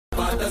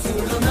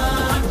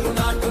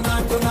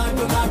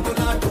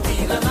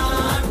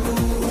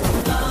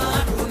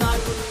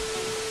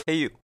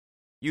Hey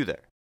you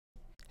there.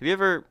 Have you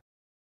ever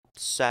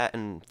sat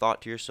and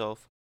thought to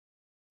yourself,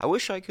 I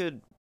wish I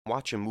could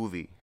watch a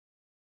movie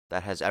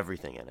that has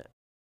everything in it.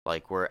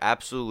 Like where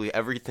absolutely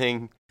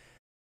everything,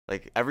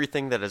 like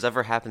everything that has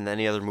ever happened in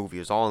any other movie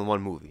is all in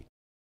one movie.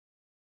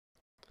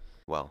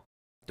 Well,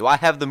 do I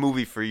have the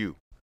movie for you?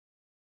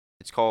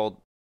 It's called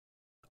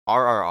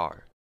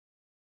RRR.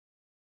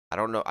 I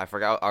don't know, I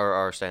forgot what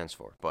RRR stands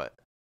for, but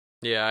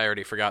Yeah, I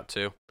already forgot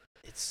to.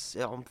 it's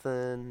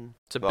something.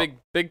 It's a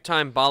big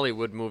time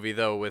Bollywood movie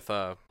though, with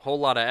a whole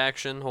lot of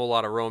action, whole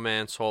lot of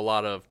romance, whole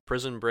lot of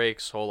prison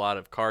breaks, whole lot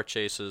of car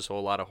chases,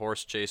 whole lot of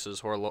horse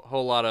chases,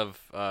 whole lot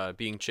of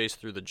being chased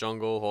through the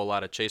jungle, whole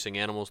lot of chasing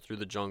animals through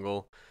the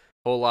jungle,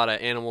 whole lot of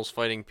animals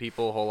fighting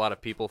people, whole lot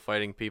of people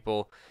fighting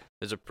people.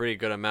 There's a pretty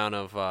good amount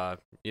of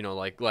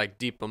like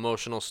deep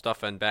emotional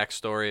stuff and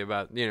backstory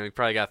about, you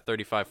probably got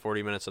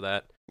 35-40 minutes of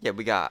that. Yeah,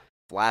 we got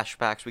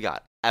flashbacks, we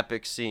got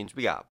epic scenes,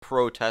 we got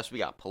protests, we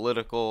got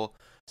political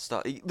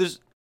stuff. There's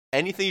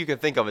anything you can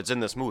think of, it's in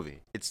this movie.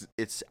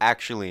 It's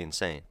actually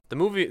insane. The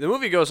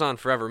movie goes on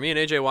forever. Me and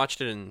AJ watched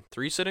it in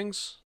 3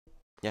 sittings.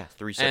 Yeah,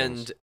 3 sittings.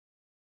 And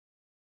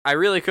I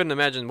really couldn't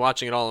imagine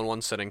watching it all in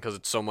one sitting because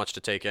it's so much to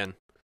take in.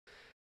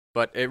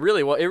 But it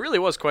really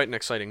was quite an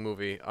exciting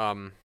movie.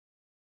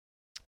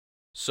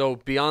 So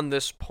beyond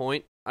this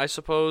point, I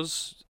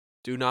suppose,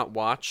 do not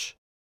watch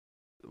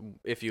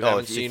if you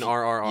haven't seen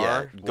RRR.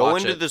 Yeah, go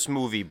into it. this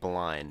movie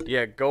blind.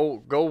 Yeah,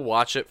 go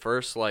watch it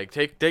first. Like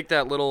take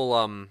that little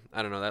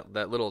I don't know,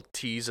 that little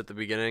tease at the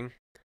beginning,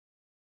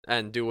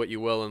 and do what you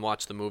will and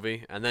watch the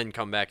movie, and then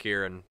come back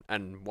here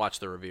and watch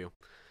the review.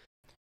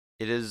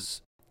 It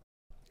is.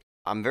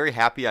 I'm very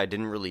happy I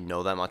didn't really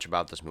know that much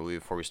about this movie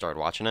before we started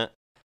watching it,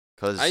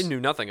 because I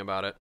knew nothing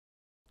about it.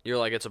 You're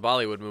like, it's a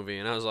Bollywood movie,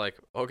 and I was like,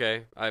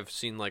 okay, I've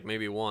seen like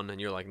maybe one, and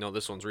you're like, no,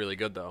 this one's really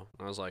good though.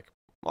 And I was like,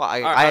 well,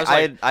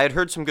 I had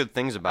heard some good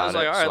things about it. I was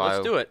like, all right,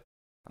 let's do it.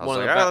 I was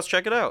like, all right, let's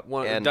check it out.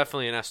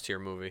 Definitely an S tier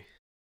movie.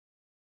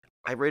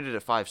 I rated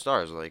it 5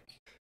 stars. Like,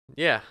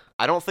 yeah,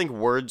 I don't think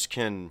words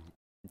can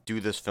do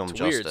this film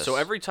justice. Weird. So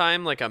every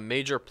time like a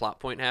major plot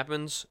point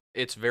happens,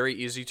 it's very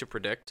easy to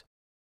predict.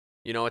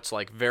 It's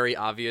like very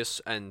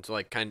obvious and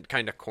like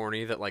kind of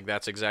corny that like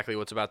that's exactly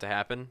what's about to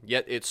happen.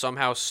 Yet it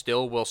somehow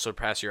still will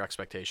surpass your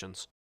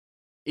expectations.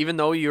 Even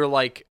though you're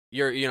like,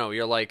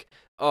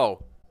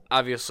 oh,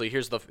 obviously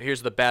here's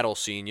the battle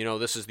scene.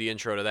 This is the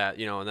intro to that.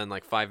 And then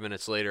like 5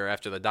 minutes later,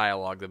 after the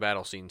dialogue, the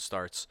battle scene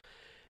starts,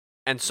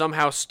 and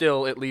somehow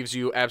still it leaves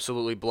you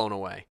absolutely blown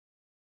away.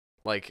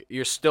 Like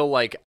you're still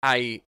like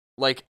I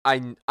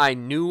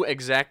knew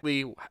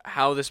exactly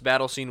how this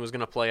battle scene was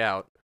gonna play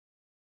out.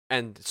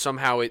 And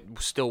somehow it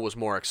still was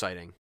more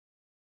exciting.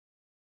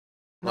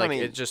 Like,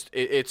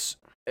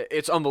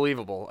 it's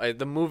unbelievable.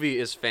 The movie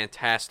is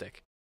fantastic.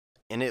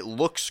 And it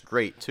looks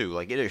great, too.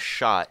 Like, it is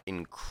shot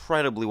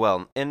incredibly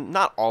well. And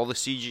not all the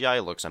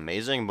CGI looks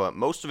amazing, but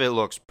most of it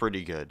looks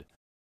pretty good.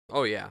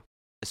 Oh, yeah.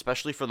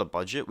 Especially for the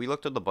budget. We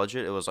looked at the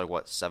budget. It was like,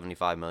 what,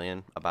 $75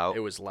 million? About?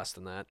 It was less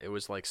than that. It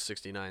was like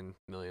 $69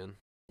 million.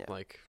 Yeah.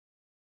 Like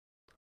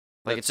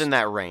it's in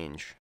that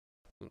range.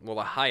 Well,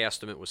 the high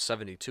estimate was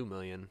 $72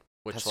 million.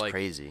 That's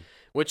crazy.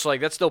 Which,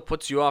 like, that still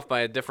puts you off by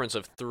a difference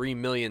of $3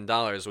 million,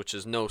 which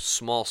is no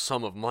small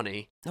sum of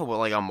money. No, well,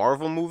 like a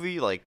Marvel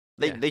movie, like,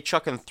 they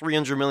chuck in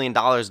 $300 million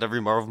in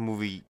every Marvel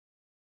movie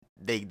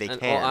they can.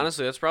 Well,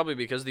 honestly, that's probably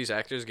because these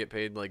actors get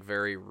paid, like,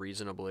 very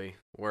reasonably,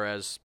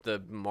 whereas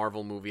the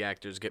Marvel movie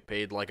actors get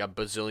paid, like, $1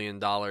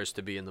 bazillion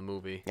to be in the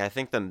movie. Yeah, I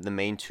think the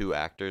main 2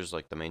 actors,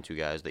 like, the main 2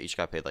 guys, they each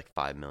got paid, like,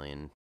 $5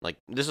 million. Like,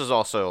 this is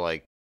also,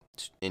 like,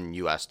 in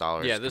U.S.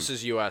 dollars. Yeah, this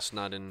is U.S.,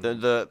 not in...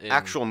 The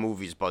actual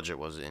movie's budget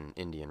was in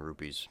Indian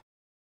rupees.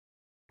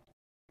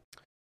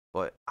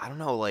 But, I don't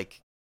know, like,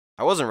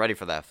 I wasn't ready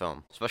for that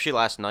film. Especially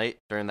last night,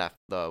 during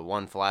the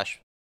one flash...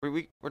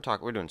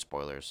 We're doing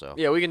spoilers, so...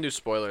 Yeah, we can do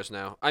spoilers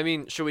now. I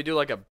mean, should we do,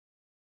 like, a...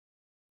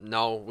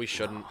 No, we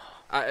shouldn't.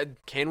 No.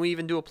 Can we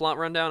even do a plot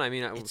rundown? I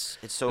mean... It's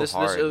so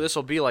hard. This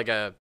will be, like,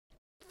 a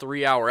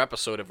 3-hour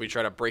episode if we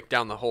try to break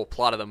down the whole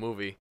plot of the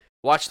movie.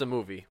 Watch the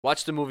movie,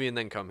 and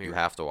then come here. You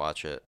have to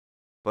watch it.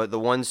 But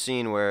the one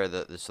scene where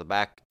it's the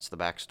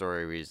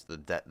backstory where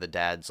the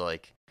dad's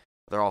like,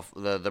 they're all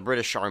the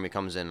British army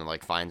comes in and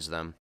like finds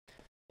them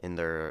in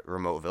their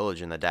remote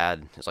village, and the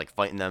dad is like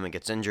fighting them and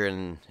gets injured,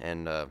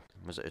 and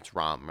it's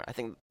Ram. I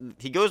think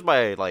he goes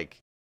by like.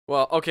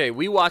 Well, okay,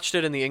 we watched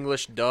it in the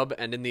English dub,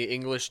 and in the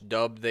English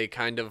dub they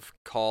kind of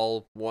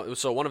call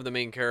one of the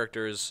main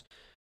characters.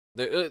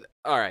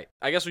 All right,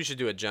 I guess we should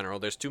do it general.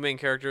 There's 2 main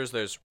characters.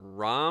 There's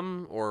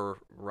Ram or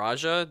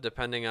Raja,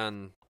 depending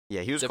on.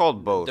 Yeah, he was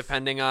called both.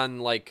 Depending on,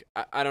 like,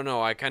 I don't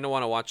know. I kind of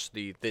want to watch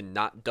the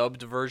not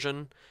dubbed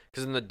version,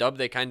 because in the dub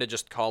they kind of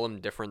just call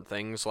him different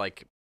things,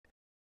 like,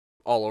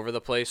 all over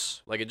the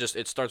place. Like,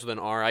 it starts with an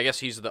R. I guess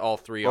he's all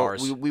 3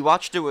 R's. We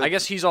watched it with... I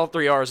guess he's all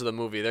 3 R's of the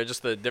movie. They're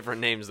just the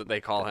different names that they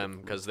call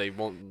him, because they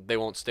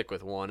won't stick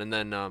with one. And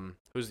then,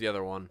 who's the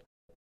other one?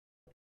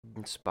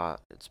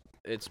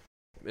 It's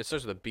It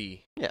starts with a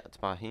B. Yeah, it's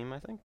Bahim, I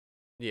think.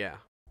 Yeah.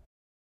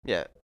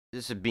 Yeah,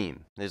 it's a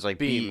beam. There's like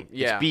Beam. B.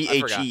 Yeah, it's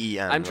I forgot.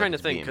 Behem. I'm trying to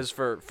it's think Beam. because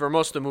for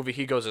most of the movie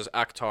he goes as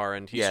Akhtar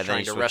and he's Yeah, then trying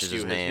he to switches rescue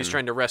his he's name.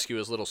 trying to rescue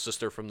his little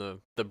sister from the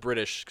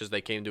British because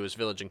they came to his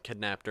village and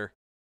kidnapped her.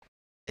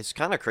 It's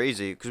kind of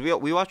crazy because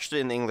we watched it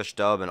in the English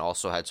dub and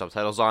also had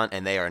subtitles on,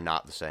 and they are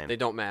not the same. They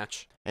don't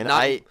match. And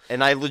Not-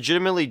 I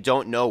legitimately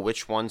don't know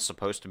which one's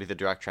supposed to be the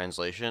direct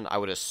translation. I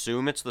would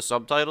assume it's the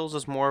subtitles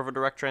is more of a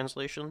direct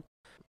translation.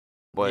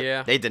 But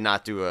Yeah. they did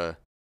not do a.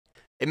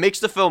 It makes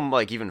the film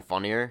like even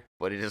funnier,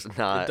 but it is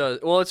not. It does.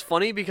 Well, it's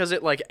funny because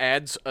it like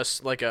adds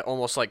like a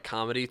almost like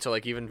comedy to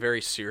like even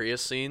very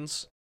serious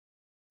scenes.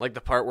 Like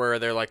the part where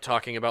they're like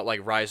talking about like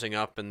rising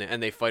up and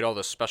they fight all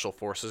the special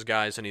forces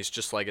guys and he's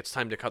just like it's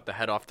time to cut the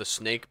head off the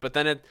snake. But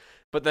then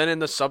in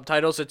the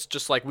subtitles it's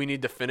just like we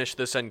need to finish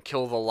this and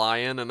kill the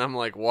lion and I'm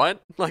like,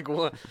 "What? Like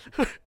what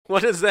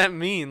what does that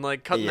mean?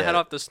 Like cutting the head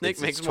off the snake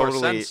it's makes more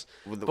totally- sense."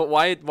 But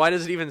why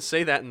does it even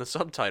say that in the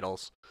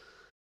subtitles?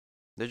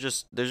 They're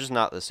just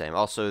not the same.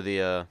 Also,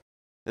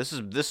 this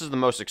is the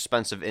most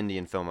expensive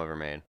Indian film ever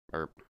made.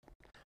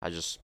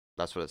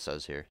 That's what it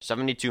says here.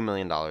 $72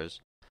 million,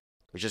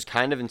 which is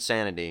kind of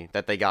insanity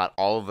that they got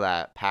all of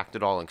that, packed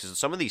it all in. Because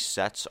some of these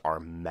sets are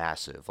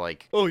massive.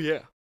 Like Oh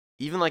yeah.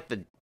 even like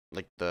the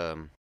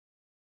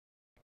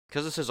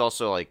because this is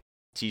also like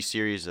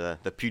T-Series. The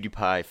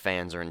PewDiePie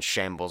fans are in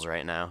shambles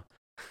right now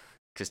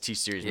because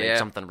T-Series made Yeah.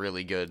 something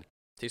really good.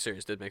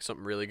 T-Series did make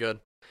something really good.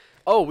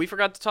 Oh, we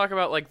forgot to talk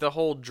about like the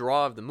whole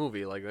draw of the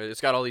movie. Like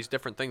it's got all these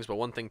different things, but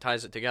one thing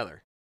ties it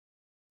together.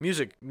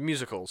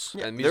 Musicals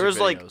and music There was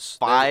like videos.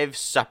 5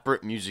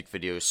 separate music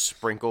videos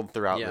sprinkled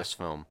throughout Yeah. this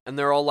film. And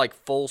they're all like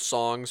full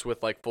songs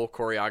with like full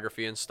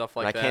choreography and stuff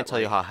like And that. I can't tell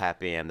you like- how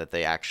happy I am that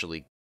they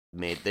actually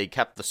they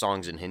kept the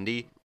songs in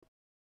Hindi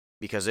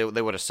because they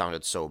would have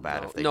sounded so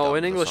bad if they No, dubbed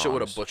in the English it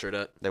would have songs. butchered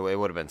it. It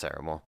would have been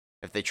terrible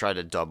if they tried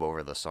to dub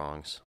over the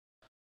songs.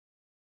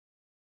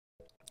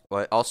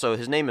 But also,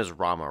 his name is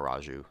Rama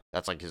Raju.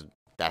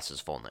 That's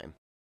his full name.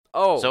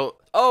 Oh, So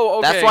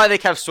okay. that's why they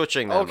kept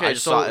switching them. Okay, I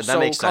just saw, that so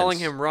makes calling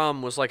sense. him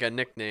Ram was like a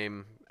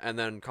nickname, and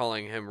then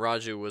calling him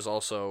Raju was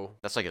also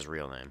That's like his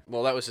real name.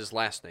 well, that was his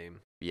last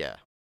name. Yeah.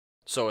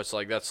 So it's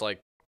like that's like,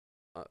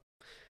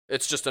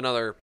 it's just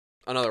another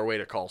way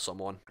to call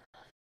someone.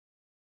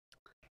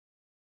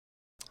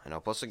 I know.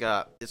 Plus,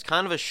 it's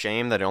kind of a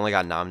shame that it only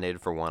got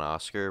nominated for 1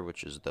 Oscar,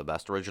 which is the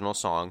best original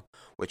song,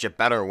 which it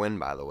better win,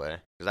 by the way,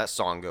 because that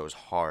song goes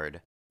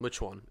hard.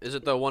 Which one? Is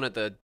it the one at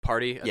the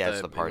party? Yeah,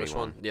 it's the party English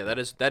one. Yeah,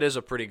 that is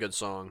a pretty good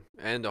song,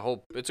 and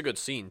it's a good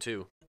scene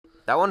too.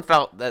 That one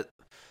felt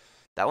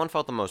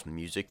the most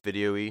music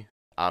video-y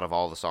out of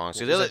all the songs.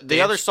 'Cause It was the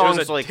a other dance- songs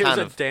it was a, like it was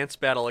kind a of dance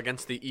battle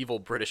against the evil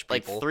British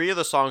like people. 3 of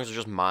the songs are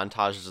just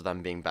montages of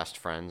them being best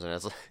friends, and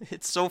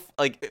it's so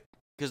like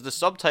because the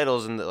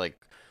subtitles and like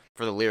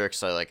for the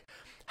lyrics are like,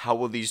 how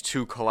will these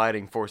two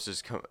colliding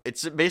forces come?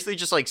 It's basically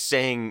just like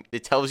saying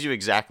it tells you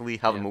exactly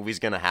how the Yeah. movie's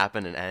gonna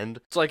happen and end.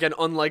 It's like an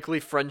unlikely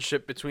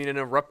friendship between an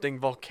erupting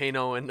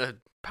volcano and a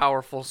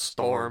powerful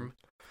storm.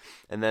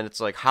 And then it's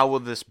like, how will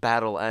this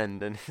battle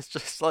end? And it's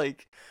just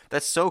like,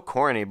 that's so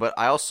corny. But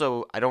I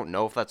don't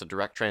know if that's a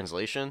direct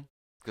translation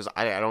because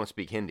I don't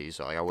speak Hindi,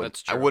 so like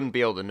That's I true. wouldn't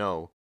be able to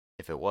know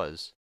if it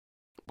was.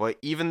 But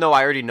even though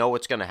I already know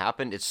what's gonna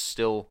happen, it's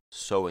still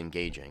so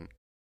engaging.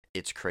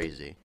 It's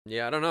crazy.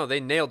 Yeah, I don't know. They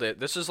nailed it.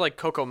 This is like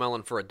Coco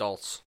Melon for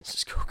adults, This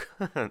is cool.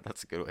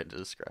 That's a good way to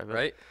describe it.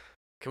 right?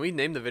 Can we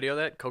name the video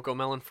that Coco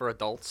Melon for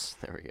adults?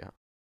 There we go.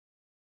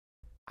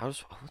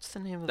 What's the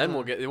name of Then the...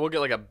 we'll get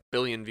like 1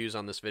 billion views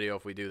on this video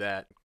if we do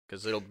that,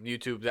 because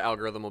YouTube the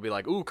algorithm will be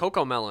like, ooh,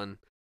 Coco Melon.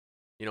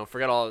 You know,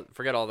 forget all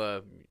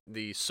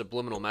the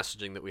subliminal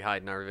messaging that we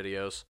hide in our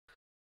videos.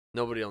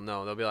 Nobody will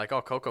know. They'll be like,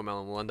 oh, Coco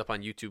Melon will end up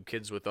on YouTube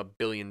Kids with 1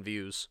 billion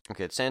views.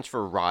 Okay, it stands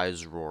for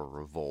Rise, Roar,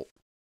 Revolt.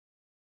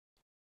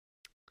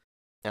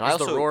 And Is I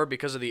also the roar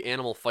because of the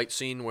animal fight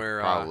scene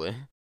where probably.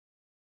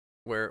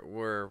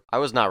 where I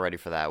was not ready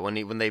for that when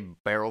they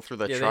barrel through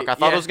the Yeah, truck. they- I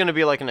thought yeah. it was gonna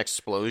be like an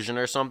explosion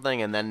or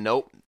something, and then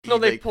nope. no,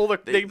 they pull the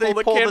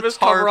canvas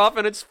tarp. cover off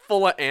and it's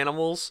full of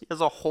animals. He has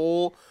a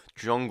whole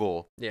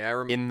jungle Yeah,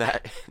 I in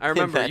that. I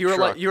remember in that you were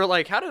truck.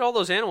 like, how did all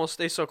those animals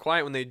stay so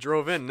quiet when they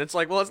drove in? And it's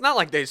like, well, it's not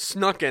like they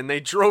snuck in.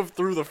 They drove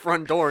through the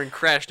front door and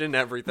crashed into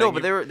everything. No,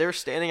 but they were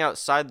standing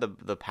outside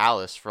the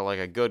palace for like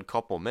a good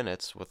couple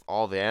minutes with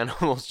all the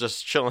animals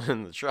just chilling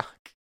in the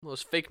truck. Well, it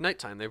was fake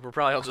nighttime. They were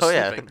probably all just Oh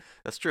yeah, sleeping.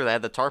 that's true. They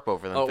had the tarp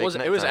over them. Oh, fake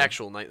it was nighttime.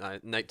 actual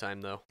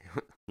nighttime though.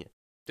 Yeah.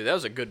 Dude, that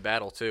was a good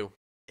battle too.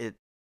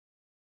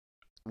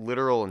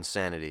 Literal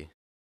insanity.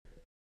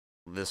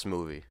 This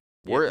movie.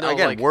 Yeah, no,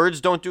 Again, like- words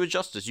don't do it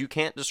justice. You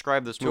can't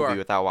describe this To movie our-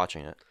 without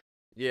watching it.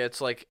 Yeah, it's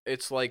like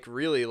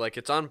really like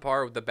it's on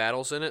par with the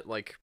battles in it,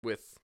 like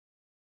with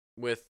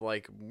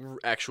like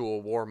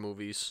actual war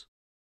movies,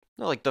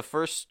 No, like the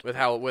first. with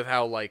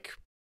how like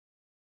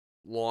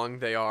long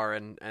they are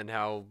and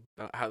how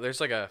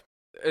there's like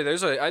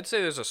I'd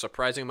say there's a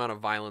surprising amount of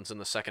violence in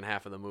the second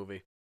half of the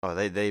movie. Oh,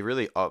 they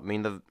really. I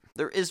mean,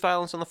 there is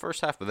violence in the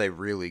first half, but they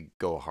really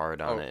go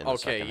hard on it in the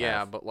okay, second yeah,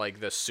 half. but like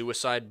the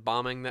suicide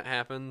bombing that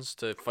happens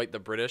to fight the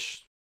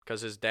British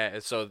because his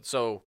dad.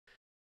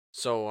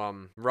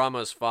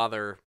 Rama's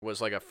father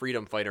was like a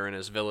freedom fighter in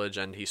his village,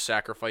 and he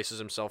sacrifices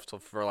himself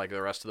for like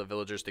the rest of the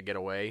villagers to get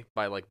away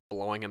by like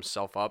blowing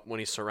himself up when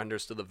he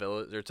surrenders to the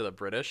village or to the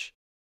British.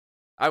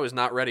 I was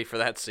not ready for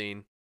that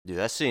scene. Dude,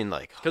 that scene,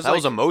 like, 'Cause, that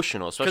was like-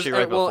 emotional, especially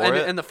right before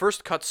it. And the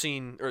first the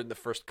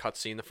first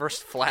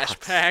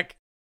flashback,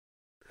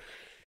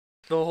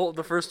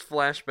 the first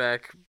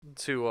flashback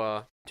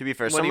to To be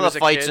fair, when some he of was the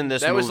a fights kid, in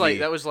this that movie,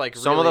 was like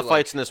some of really, the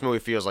fights in this movie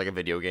feels like a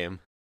video game.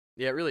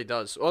 yeah, it really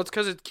does. Well, it's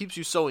because it keeps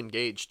you so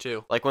engaged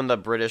too. Like when the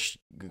British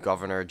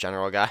governor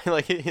general guy,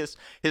 like his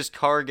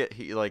car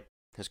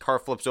his car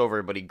flips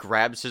over, but he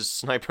grabs his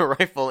sniper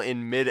rifle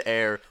in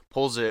midair,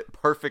 pulls it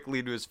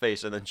perfectly to his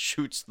face, and then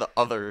shoots the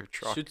other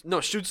truck.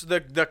 Shoots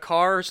the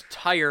car's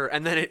tire,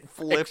 and then it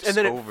Flips and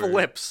then over. it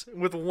flips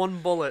with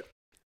one bullet.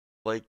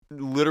 Like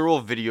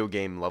literal video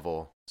game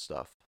level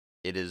stuff.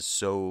 It is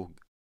so.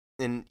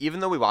 And even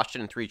though we watched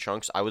it in 3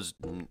 chunks, there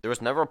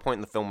was never a point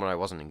in the film when I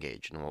wasn't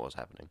engaged in what was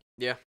happening.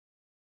 Yeah.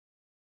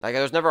 Like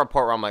there was never a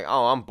part where I'm like,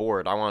 oh, I'm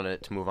bored. I wanted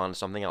it to move on to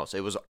something else.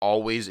 It was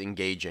always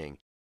engaging.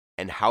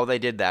 And how they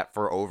did that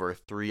for over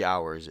 3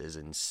 hours is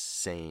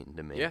insane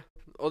to me. Yeah.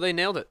 Oh, they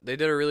nailed it. They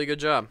did a really good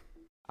job.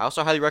 I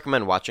also highly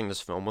recommend watching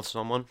this film with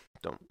someone.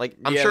 I'm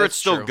Yeah, sure that's it's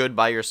still true. good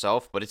by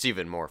yourself, but it's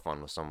even more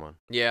fun with someone.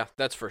 Yeah,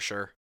 that's for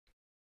sure.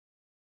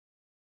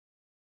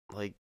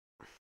 Like,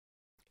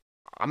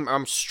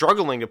 I'm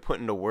struggling to put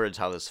into words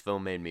how this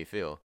film made me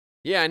feel.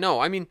 Yeah, I know.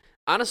 I mean,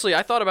 honestly,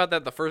 I thought about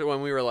that the first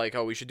when we were like,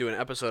 oh, we should do an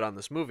episode on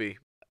this movie.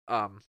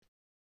 And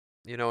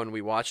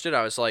we watched it.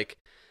 I was like,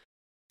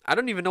 I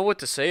don't even know what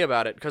to say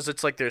about it because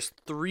it's like there's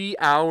 3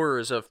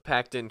 hours of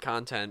packed in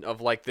content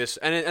of like this,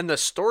 and the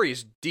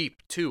story's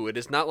deep too. It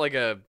is not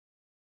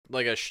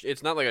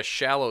it's not like a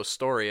shallow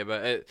story,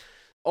 but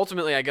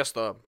ultimately, I guess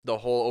the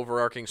whole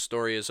overarching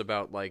story is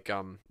about like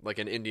an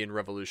Indian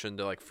revolution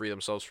to like free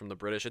themselves from the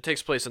British. It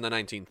takes place in the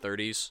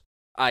 1930s.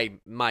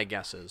 My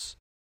guess is.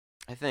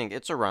 I think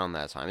it's around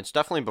that time. It's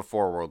definitely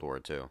before World War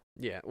II.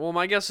 Yeah. Well,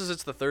 my guess is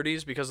it's the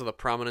 30s because of the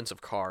prominence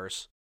of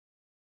cars.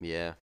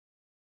 Yeah.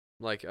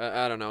 Like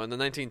I don't know. In the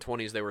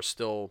 1920s, they were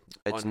still.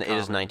 It is uncommon.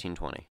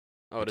 1920.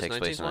 Oh, It takes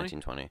place in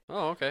 1920. 1920.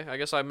 Oh, okay.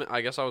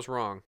 I guess I was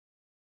wrong.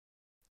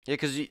 Yeah,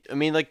 because, I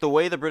mean, like, the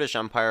way the British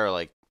Empire,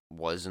 like,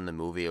 was in the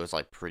movie, it was,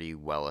 like, pretty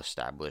well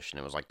established, and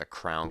it was, like, the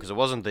crown, because it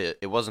wasn't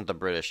the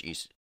British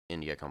East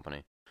India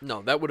Company.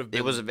 No, that would have been.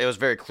 It was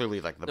very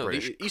clearly, like, the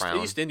British crown.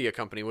 The East India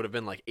Company would have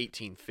been like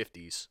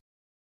 1850s.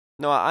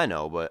 No, I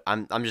know, but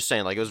I'm just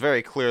saying, like, it was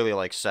very clearly,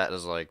 like, set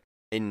as, like,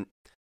 this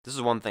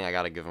is one thing I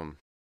gotta give them.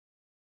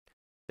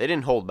 They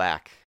didn't hold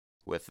back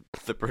with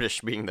the British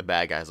being the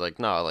bad guys. Like,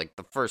 no, like,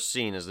 the first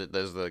scene is that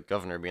there's the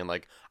governor being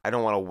like, I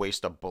don't want to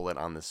waste a bullet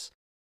on this,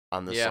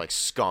 Yeah. like,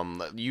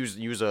 scum.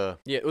 Use a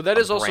Yeah, well, that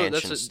a is also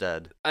branch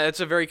instead. it's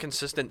a very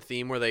consistent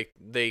theme where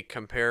they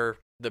compare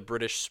the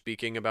British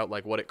speaking about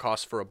like what it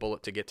costs for a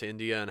bullet to get to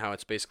India and how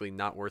it's basically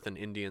not worth an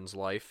Indian's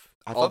life.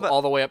 I thought that-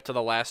 All the way up to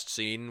the last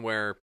scene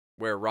where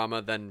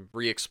Rama then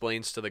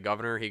re-explains to the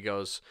governor. He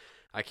goes,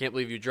 "I can't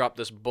believe you dropped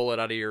this bullet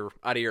out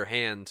of your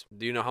hand.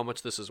 Do you know how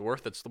much this is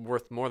worth? It's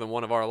worth more than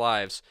one of our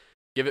lives.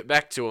 Give it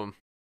back to him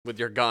with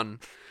your gun."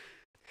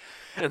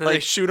 And then they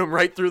Like, shoot him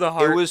right through the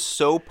heart. It was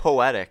so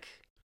poetic.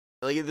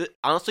 Like,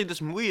 honestly,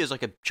 this movie is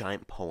like a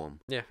giant poem.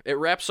 Yeah, it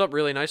wraps up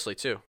really nicely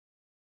too.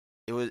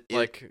 It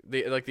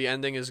The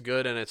ending is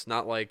good, and it's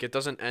not like it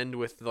doesn't end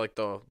with like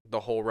the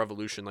whole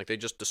revolution. Like they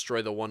just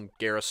destroy the one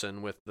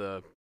garrison with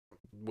the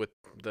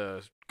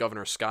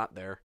Governor Scott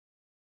there.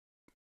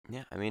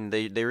 Yeah, I mean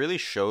they really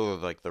show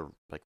like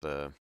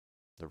the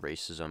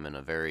racism in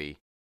a very,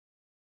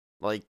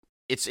 like,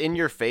 it's in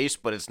your face,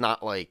 but it's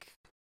not like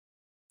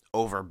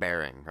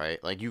overbearing,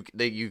 right? Like you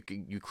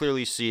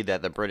clearly see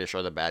that the British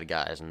are the bad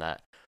guys and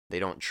that they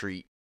don't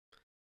treat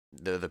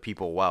the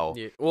people well.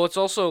 Yeah. Well, it's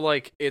also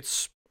like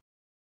it's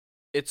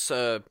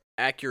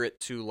accurate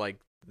to like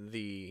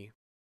the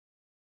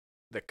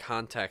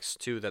context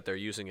too that they're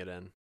using it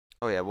in.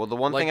 Oh yeah, well the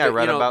one Like thing I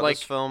read about like-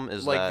 this film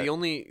is like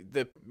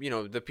that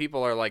the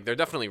people are like they're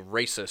definitely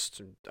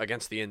racist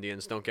against the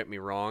Indians, don't get me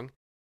wrong,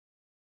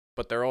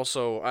 but they're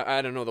also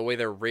I don't know, the way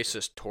they're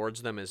racist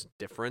towards them is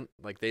different.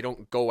 Like they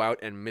don't go out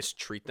and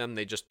mistreat them,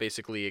 they just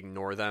basically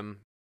ignore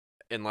them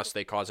unless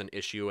they cause an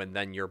issue, and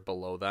then you're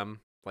below them.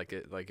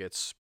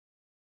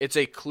 It's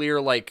a clear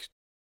like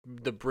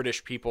the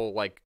British people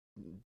like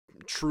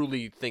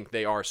truly think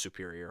they are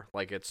superior.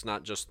 Like it's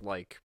not just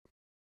like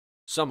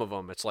some of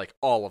them, it's like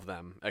all of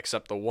them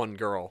except the one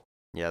girl.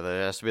 yeah,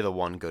 there has to be the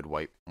one good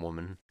white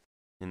woman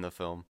in the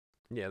film.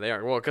 Yeah, they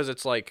are. Well, because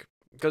it's like,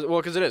 because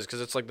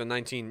it's like the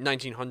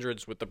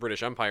 1900s with the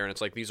British Empire, and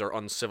it's like these are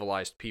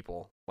uncivilized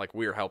people. Like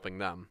we're helping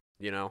them,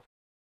 you know?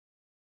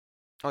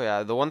 Oh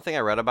yeah, the one thing I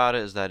read about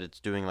it is that it's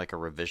doing like a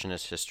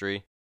revisionist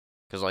history,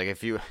 because like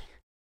if you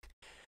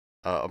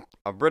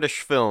a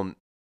British film,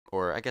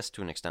 or I guess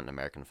to an extent an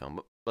American film,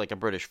 but like a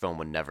British film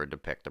would never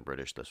depict the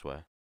British this way.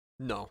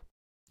 No.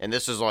 And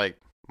this is like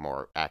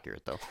more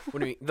accurate though.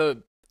 What do you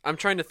mean? I'm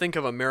trying to think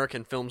of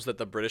American films that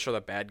the British are the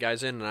bad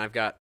guys in, and I've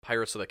got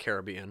Pirates of the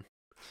Caribbean,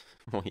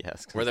 Well,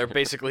 yes, where they're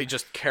basically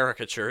just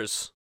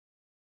caricatures,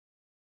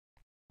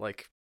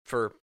 like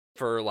for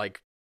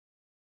like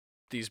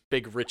these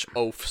big rich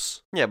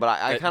oafs. Yeah, but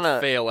I that kind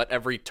of fail at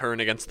every turn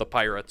against the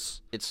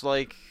pirates. It's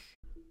like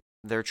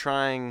they're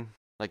trying,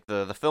 like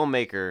the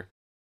filmmaker,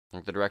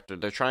 like the director,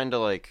 they're trying to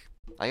like.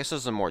 I guess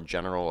this is a more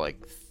general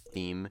like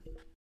theme.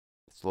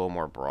 It's a little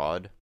more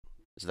broad.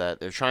 Is that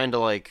they're trying to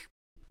like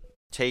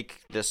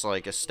take this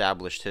like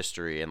established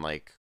history and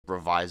like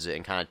revise it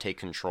and kind of take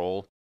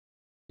control.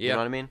 Yeah. You know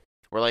what I mean?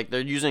 Where like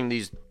they're using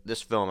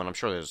this film, and I'm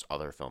sure there's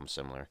other films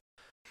similar.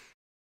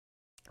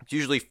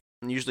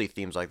 Usually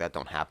themes like that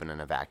don't happen in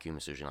a vacuum.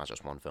 It's usually not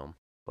just one film,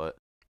 but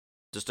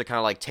just to kind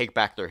of like take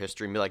back their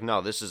history and be like,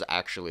 no, this is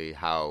actually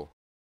how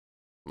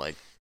like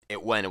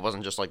it went. It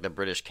wasn't just like the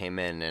British came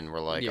in and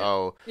were like,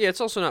 oh, yeah.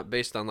 It's also not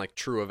based on like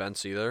true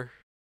events either.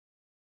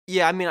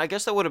 yeah. I mean, I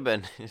guess that would have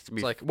been. It's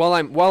like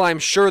while I'm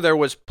sure there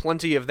was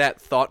plenty of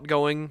that thought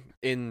going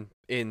in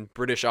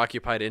British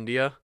occupied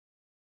India.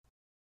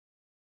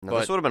 No,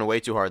 this would have been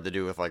way too hard to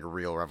do with like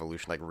real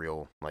revolution, like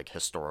real like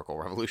historical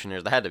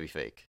revolutionaries. That had to be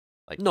fake.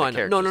 Like no, I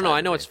know, no.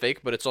 I know it's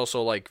fake, but it's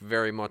also like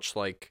very much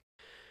like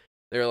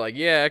they're like,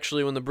 yeah,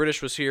 actually, when the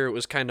British was here, it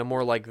was kind of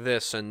more like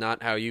this, and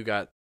not how you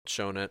got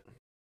shown it.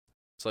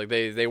 It's like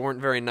they weren't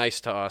very nice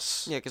to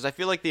us. Yeah, because I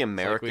feel like the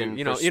American,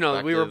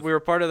 like we were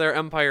part of their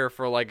empire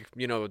for like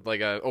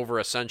over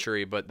a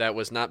century, but that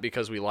was not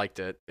because we liked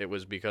it. It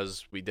was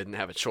because we didn't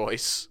have a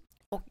choice.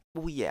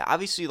 Well, yeah,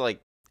 obviously, like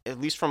at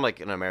least from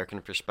like an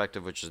American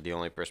perspective, which is the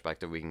only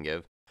perspective we can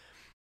give,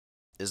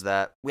 is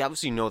that we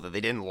obviously know that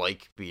they didn't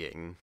like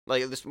being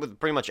like this with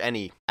pretty much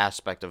any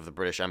aspect of the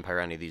British Empire,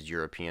 any of these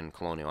European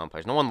colonial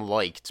empires. No one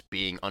liked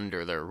being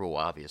under their rule,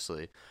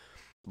 obviously,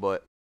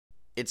 but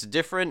it's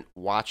different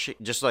watching,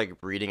 just like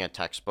reading a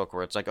textbook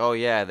where it's like, oh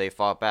yeah, they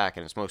fought back,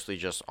 and it's mostly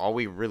just all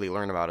we really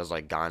learn about is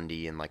like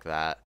Gandhi and like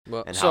that,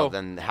 well, and so,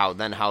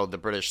 how the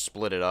British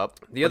split it up.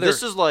 But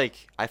this is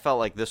like, I felt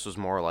like this was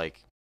more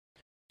like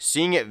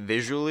seeing it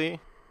visually,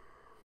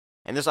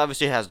 and this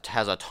obviously has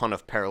a ton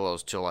of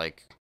parallels to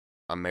like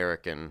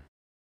American,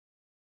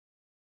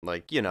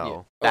 like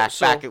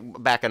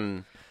back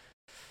in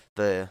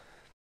the.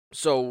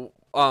 So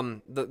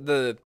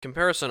the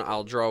comparison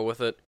I'll draw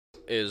with it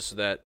is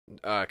that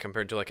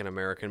compared to like an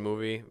American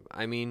movie,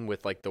 I mean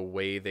with like the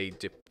way they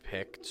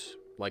depict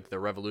like the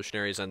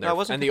revolutionaries and their I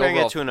wasn't and comparing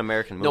the overall, it to an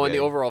American movie. No, and the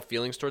overall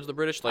feelings towards the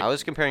British. Like I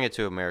was comparing it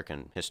to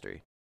American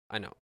history. I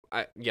know.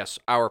 Yes,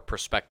 our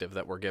perspective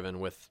that we're given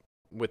with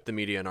the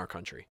media in our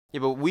country. Yeah,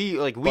 but we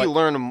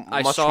learn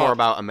much more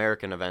about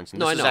American events,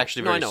 and this is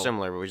actually very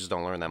similar, but we just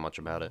don't learn that much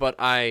about it. But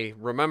I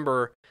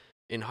remember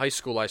in high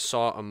school I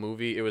saw a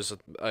movie. It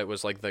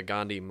was like the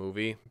Gandhi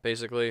movie,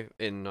 basically,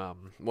 in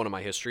one of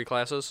my history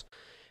classes,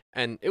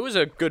 and it was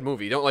a good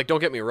movie.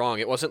 Don't get me wrong.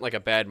 It wasn't like a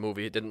bad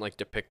movie. It didn't like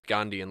depict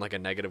Gandhi in like a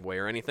negative way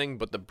or anything.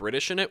 But the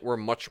British in it were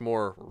much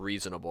more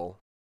reasonable.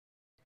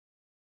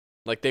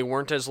 Like, they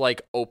weren't as,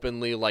 like,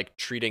 openly, like,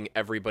 treating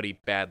everybody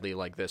badly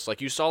like this.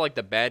 Like, you saw, like,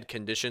 the bad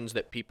conditions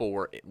that people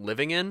were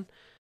living in,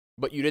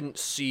 but you didn't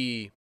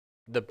see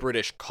the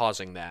British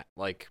causing that,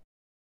 like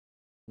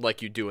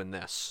you do in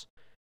this.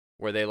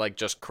 Where they, like,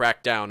 just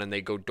crack down and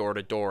they go door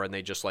to door and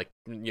they just, like,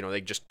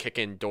 they just kick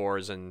in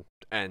doors and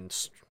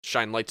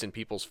shine lights in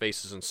people's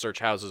faces and search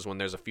houses when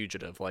there's a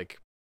fugitive. Like,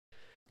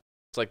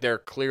 it's like they're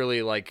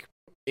clearly, like,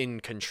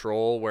 in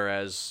control,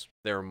 whereas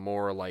they're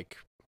more, like,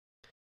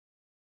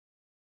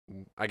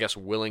 I guess,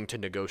 willing to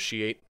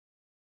negotiate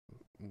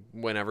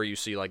whenever you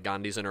see like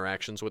Gandhi's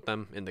interactions with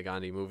them in the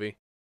Gandhi movie.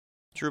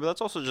 True, but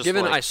that's also just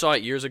given I saw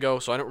it years ago,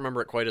 so I don't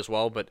remember it quite as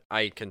well, but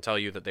I can tell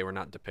you that they were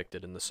not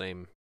depicted in the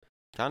same.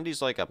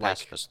 Gandhi's like a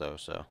pacifist though,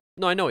 so.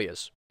 No, I know he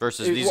is.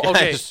 Versus these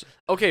guys.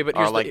 Okay, but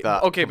here's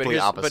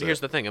but here's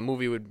the thing: a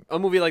movie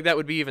like that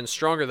would be even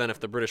stronger than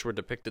if the British were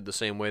depicted the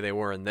same way they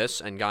were in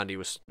this, and Gandhi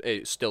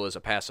still is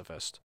a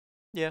pacifist.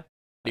 Yeah.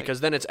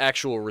 Because then it's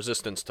actual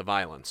resistance to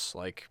violence,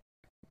 like.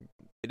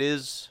 It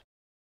is.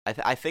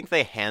 I think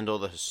they handle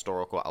the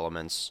historical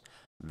elements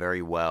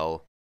very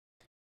well,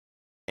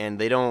 and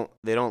they don't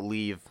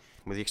leave,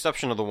 with the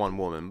exception of the one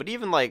woman. But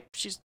even like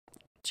she's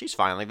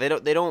fine. Like they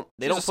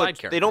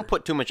don't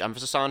put too much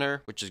emphasis on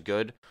her, which is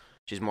good.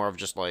 She's more of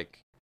just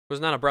like.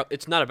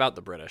 It's not about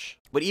the British.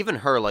 But even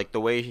her, like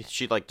the way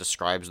she like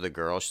describes the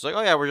girl, she's like,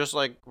 oh yeah,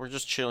 we're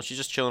just chilling. She's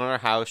just chilling in her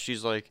house.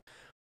 She's like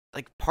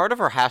part of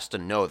her has to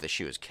know that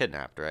she was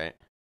kidnapped, right,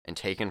 and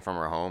taken from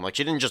her home. Like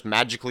she didn't just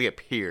magically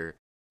appear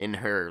in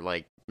her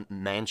like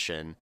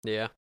mansion.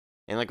 Yeah.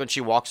 And like when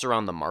she walks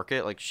around the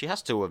market, like she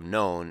has to have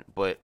known,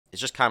 but it's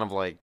just kind of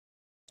like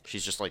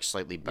she's just like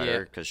slightly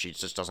better because she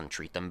just doesn't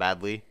treat them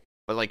badly.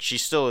 But like she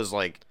still is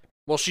like,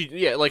 well, she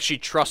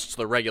trusts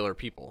the regular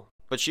people.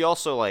 But she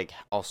also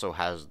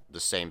has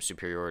the same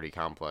superiority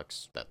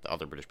complex that the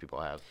other British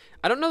people have.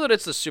 I don't know that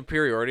it's the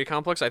superiority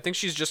complex. I think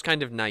she's just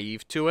kind of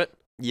naive to it.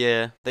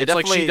 Yeah, it's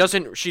like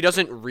she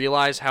doesn't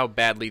realize how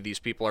badly these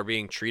people are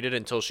being treated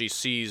until she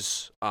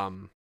sees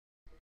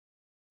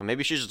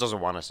Maybe she just doesn't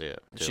want to see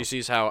it. Too. She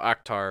sees how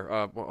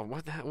Akhtar,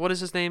 what is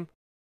his name?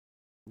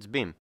 It's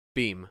Beam.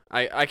 Beam.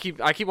 I keep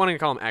wanting to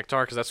call him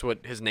Akhtar because that's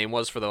what his name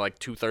was for the like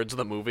 2/3 of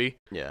the movie.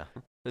 Yeah.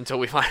 Until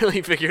we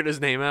finally figured his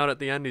name out at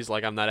the end. He's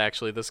like, I'm not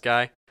actually this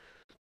guy.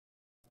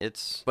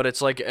 But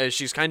it's like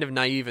she's kind of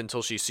naive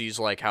until she sees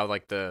like how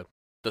like the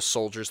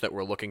soldiers that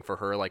were looking for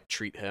her like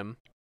treat him.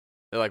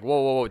 They're like,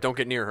 whoa, don't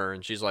get near her.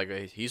 And she's like,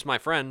 he's my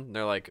friend. And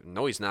they're like,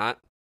 no, he's not.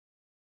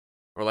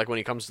 Or like when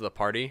he comes to the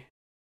party.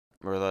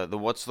 Or the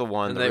what's the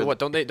one? And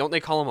they don't they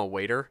call him a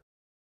waiter?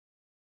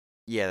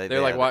 Yeah,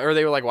 they're like, why? Or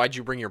they were like, why'd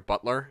you bring your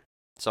butler?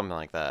 Something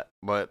like that.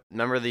 But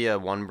remember the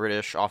one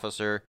British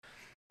officer?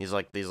 He's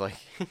like he's like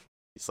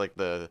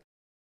the.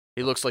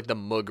 He looks like the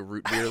mug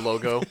root beer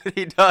logo.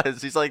 He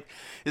does. He's like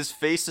his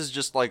face is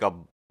just like a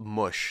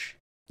mush.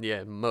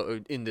 Yeah,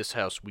 in this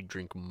house we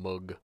drink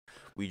mug.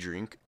 We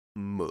drink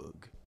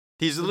mug.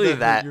 He's literally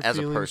that as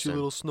a person. You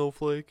little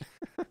snowflake.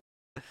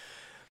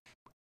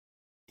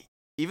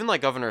 Even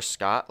like Governor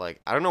Scott, like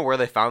I don't know where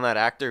they found that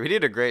actor. He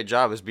did a great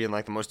job as being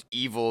like the most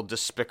evil,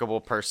 despicable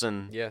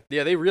person. Yeah,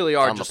 they really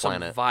are on just the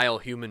planet. Some vile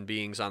human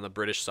beings on the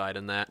British side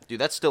in that. Dude,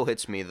 that still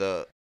hits me.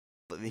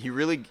 He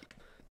really.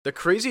 The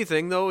crazy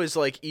thing though is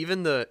like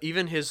even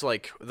his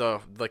like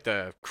the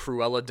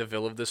Cruella de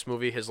Vil of this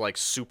movie, his like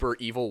super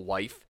evil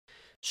wife,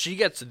 she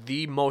gets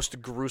the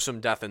most gruesome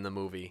death in the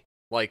movie.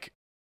 Like.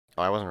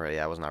 Oh, I wasn't ready.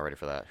 I was not ready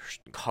for that.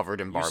 Covered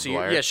in barbed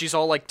wire. Yeah, she's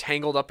all like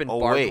tangled up in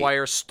barbed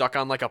wire, stuck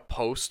on like a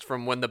post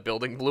from when the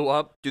building blew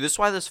up. Dude, this is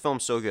why this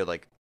film's so good.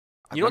 Like,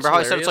 remember how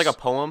I said it's like a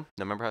poem?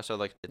 Remember how I said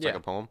like it's Yeah. like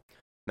a poem?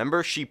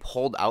 Remember she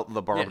pulled out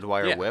the barbed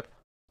wire whip?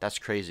 That's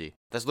crazy.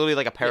 That's literally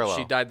like a parallel.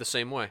 Yeah, she died the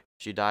same way.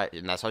 She died,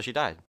 and that's how she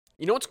died.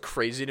 You know what's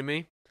crazy to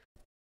me?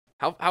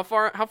 How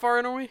far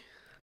in are we?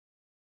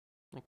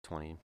 Like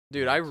 20.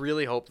 Dude, I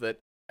really hope that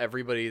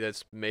everybody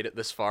that's made it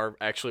this far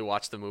actually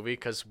watched the movie,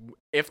 because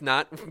if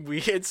not,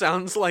 it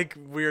sounds like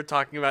we're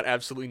talking about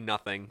absolutely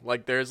nothing.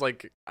 Like there's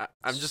like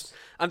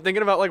I'm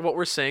thinking about like what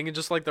we're saying and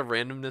just like the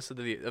randomness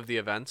of the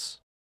events.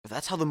 But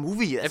that's how the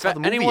movie is. If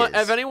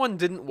anyone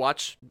didn't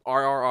watch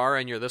RRR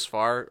and you're this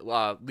far,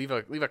 leave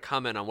a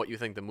comment on what you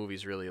think the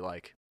movie's really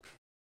like.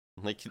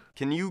 Like,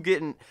 can you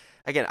get in?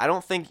 Again, I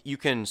don't think you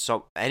can.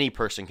 So any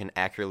person can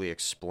accurately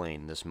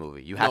explain this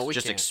movie. You have to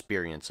just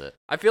experience it.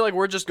 I feel like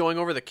we're just going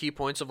over the key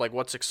points of like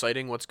what's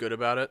exciting, what's good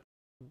about it.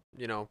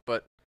 You know,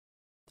 but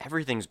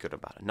everything's good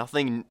about it.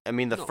 Nothing. I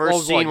mean, the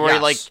first scene where he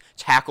like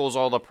tackles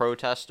all the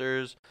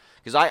protesters.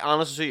 Because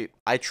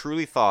I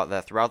truly thought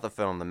that throughout the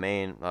film, the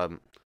main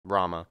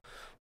Rama,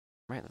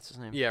 right? That's his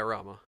name. Yeah,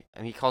 Rama.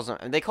 And he calls him.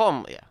 And they call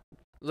him. Yeah.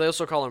 They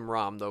also call him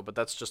Ram though, but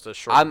that's just a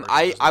short.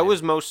 I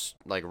was most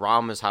like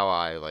Ram is how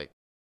I like.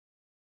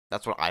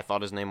 That's what I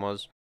thought his name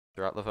was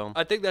throughout the film.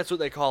 I think that's what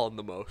they call him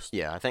the most.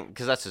 Yeah, I think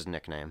because that's his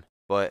nickname.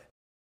 But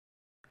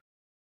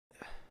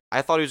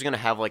I thought he was gonna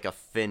have like a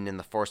Finn in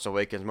the Force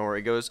Awakens moment where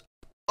he goes,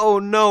 "Oh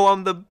no,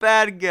 I'm the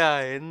bad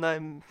guy,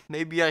 and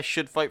maybe I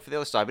should fight for the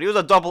other side." But he was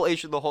a double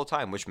agent the whole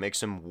time, which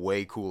makes him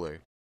way cooler.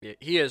 Yeah,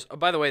 he is.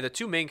 By the way, the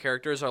two main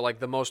characters are like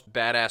the most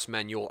badass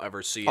men you'll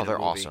ever see. Oh, they're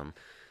awesome.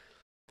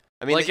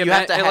 I mean, like, you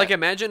have to like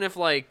imagine if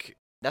like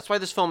that's why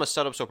this film is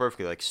set up so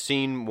perfectly. Like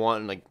scene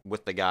one, like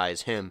with the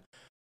guys, him.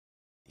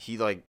 He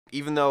like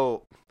even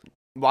though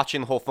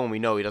watching the whole film we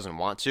know he doesn't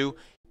want to.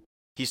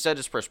 He said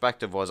his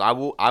perspective was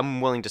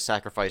I'm willing to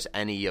sacrifice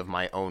any of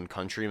my own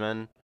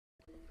countrymen,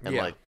 and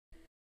like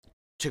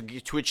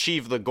to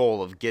achieve the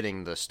goal of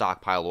getting the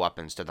stockpile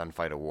weapons to then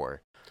fight a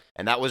war.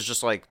 And that was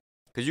just like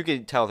because you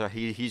can tell that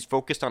he's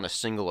focused on a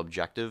single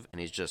objective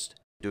and he's just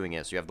doing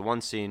it. So you have the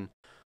one scene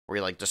where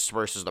he like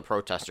disperses the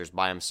protesters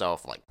by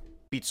himself, like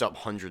beats up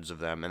hundreds of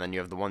them, and then you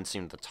have the one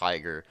scene with the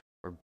tiger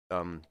where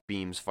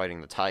Beam's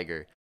fighting the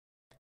tiger.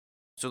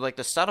 So like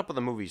the setup of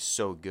the movie is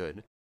so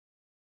good.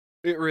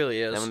 It really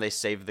is. And when they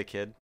save the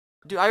kid,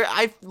 dude,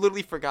 I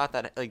literally forgot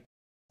that. Like,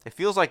 it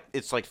feels like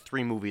it's like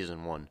 3 movies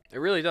in one. It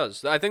really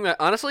does. I think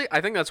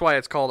that's why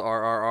it's called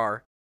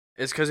RRR.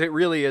 Is because it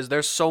really is.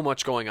 There's so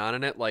much going on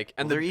in it. Like,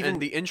 and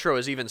the intro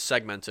is even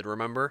segmented.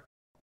 Remember?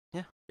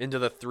 Yeah. Into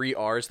the 3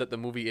 R's that the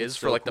movie is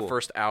for like cool. the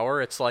first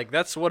hour. It's like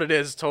that's what it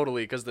is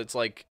totally. Because it's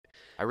like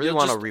I really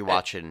want to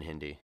rewatch it in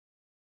Hindi.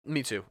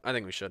 Me too. I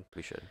think we should.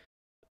 We should.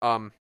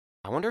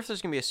 I wonder if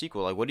there's gonna be a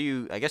sequel. Like,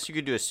 I guess you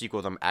could do a sequel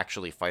of them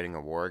actually fighting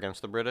a war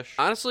against the British.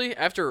 Honestly,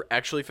 after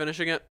actually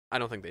finishing it, I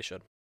don't think they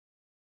should.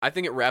 I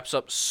think it wraps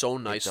up so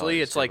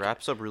nicely. It's like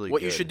wraps up really. What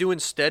good. You should do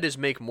instead is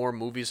make more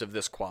movies of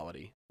this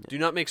quality. Yeah. Do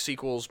not make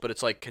sequels, but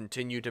it's like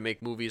continue to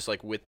make movies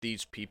like with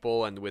these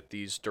people and with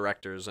these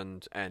directors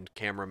and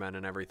cameramen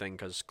and everything,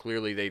 because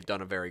clearly they've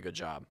done a very good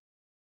job.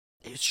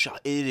 It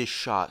is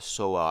shot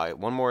so well.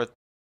 One more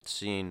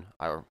scene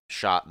or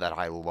shot that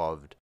I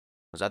loved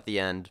was at the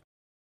end.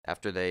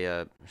 After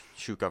they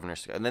shoot Governor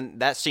Scott. And then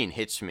that scene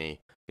hits me.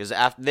 Because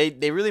after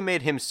they really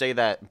made him say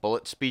that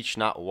bullet speech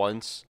not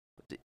once.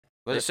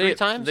 Was it 3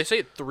 times? They say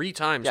it 3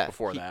 times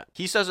before that.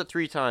 He says it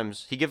 3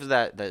 times. He gives he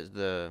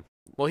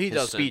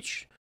doesn't.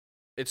 Speech.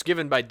 It's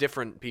given by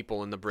different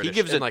people in the British. He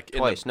gives it like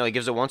twice. No, he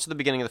gives it once at the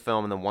beginning of the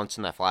film and then once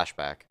in that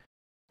flashback.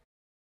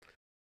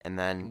 And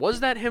then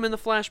Was that him in the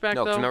flashback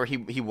no, 'cause though?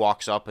 remember he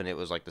walks up and it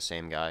was like the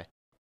same guy.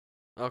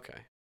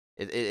 Okay.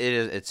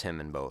 It's him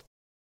in both.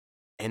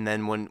 And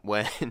then when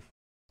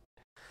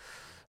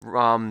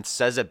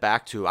says it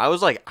back to, I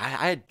was like, I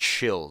had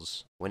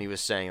chills when he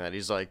was saying that.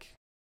 He's like,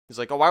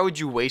 oh, why would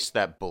you waste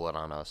that bullet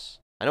on us?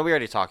 I know we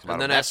already talked about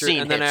And it. then That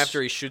scene then hits.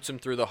 after he shoots him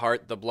through the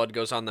heart, the blood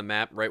goes on the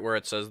map right where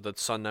it says the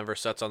sun never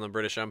sets on the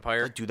British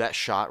Empire. Like, dude, that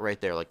shot right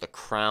there, like the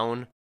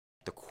crown,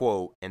 the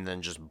quote, and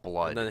then just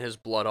blood. And then his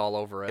blood all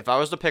over it. If I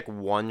was to pick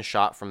one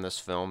shot from this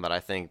film that I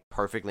think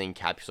perfectly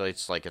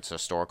encapsulates like its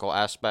historical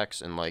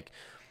aspects and like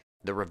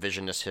the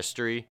revisionist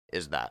history,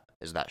 is that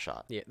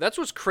shot. Yeah, that's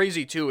what's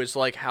crazy too. Is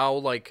like how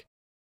Like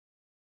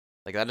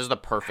that is the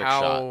perfect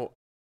shot. how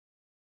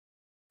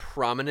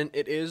prominent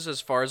it is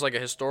as far as like a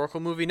historical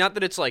movie. Not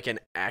that it's like an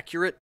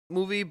accurate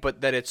movie,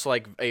 but that it's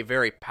like a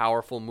very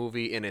powerful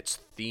movie in its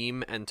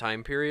theme and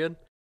time period.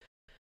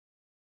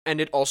 And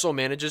it also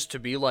manages to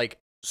be like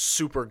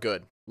super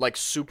good,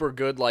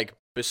 like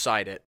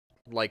beside it,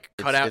 like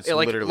cut out It's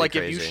like literally like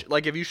crazy.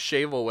 if you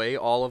shave away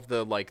all of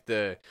the like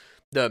the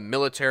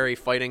military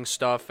fighting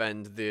stuff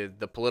and the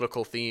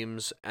political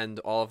themes and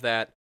all of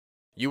that,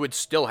 you would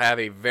still have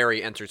a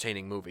very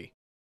entertaining movie.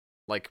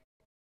 Like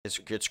It's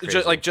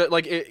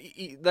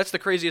crazy. that's the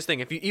craziest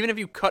thing. Even if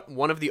you cut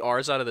one of the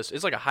R's out of this,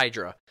 it's like a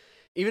Hydra.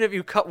 Even if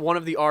you cut one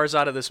of the R's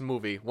out of this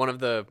movie, one of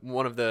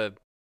the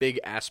big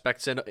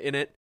aspects in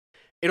it,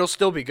 it'll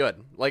still be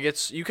good. Like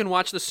you can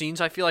watch the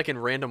scenes. I feel like in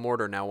random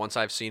order now once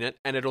I've seen it,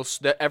 and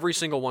every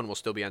single one will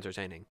still be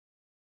entertaining.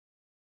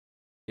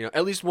 You know,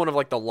 at least one of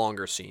like the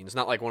longer scenes,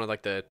 not like one of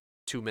like the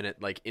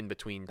 2-minute like in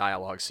between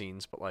dialogue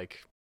scenes, but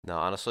like No,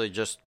 honestly,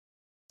 just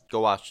go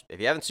watch. If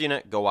you haven't seen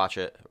it, go watch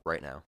it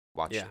right now.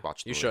 Watch the you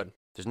movie. should.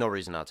 There's no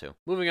reason not to.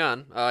 Moving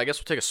on, I guess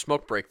we'll take a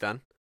smoke break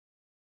then,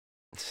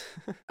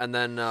 and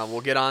then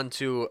we'll get on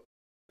to.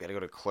 Gotta go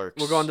to Clerks.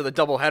 We'll go on to the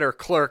doubleheader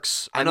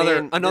Clerks. I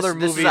Another mean, another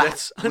this movie is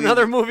that's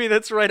another movie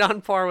that's right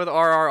on par with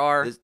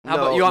RRR. How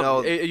about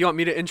no. you want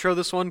me to intro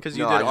this one because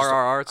you No, did I just-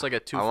 RRR? It's like a I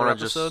 2 wanna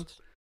episode.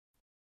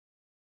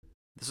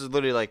 This is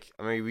literally like,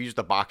 I mean, we use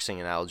the boxing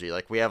analogy.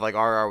 Like we have like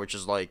RR, which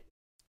is like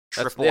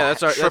That's- triple, yeah,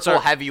 that's our- triple our-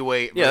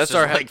 heavyweight. yeah, that's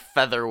versus, our like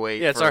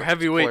featherweight. Yeah, it's for our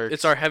heavyweight. Clerks.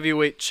 It's our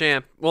heavyweight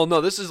champ. Well,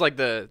 no, this is like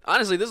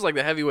honestly, this is like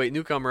the heavyweight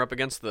newcomer up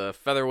against the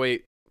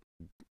featherweight,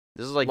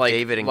 This is like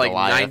David and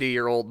Goliath.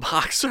 90-year-old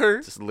boxer.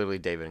 This is literally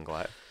David and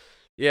Goliath.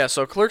 Yeah,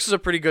 so Clerks is a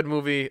pretty good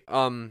movie.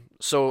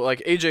 So like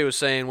AJ was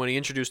saying when he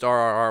introduced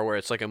RRR, where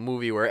it's like a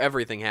movie where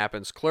everything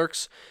happens.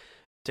 Clerks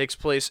takes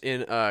place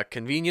in a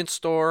convenience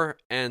store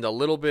and a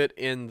little bit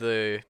in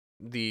the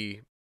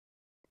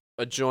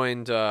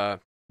adjoined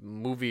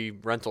movie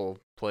rental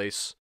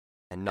place.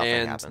 And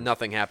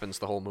nothing happens.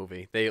 The whole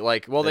movie. They they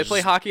There's play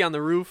just- hockey on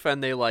the roof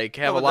and they like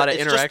have No, a lot of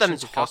it's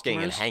interactions just with them talking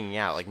and customers. hanging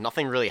out. Like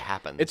nothing really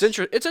happens. It's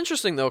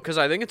interesting though because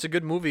I think it's a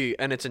good movie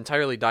and it's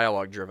entirely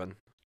dialogue driven.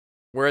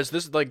 Whereas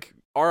this like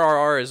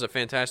RRR is a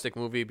fantastic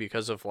movie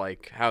because of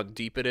like how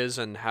deep it is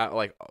and how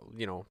like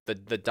you know the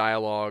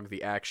dialogue,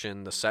 the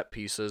action, the set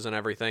pieces and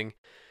everything.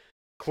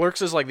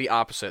 Clerks is like the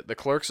opposite. The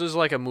Clerks is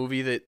like a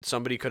movie that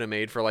somebody could have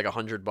made for like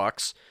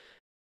 $100,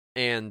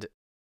 and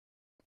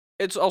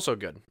it's also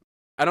good.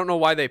 I don't know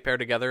why they pair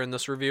together in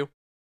this review,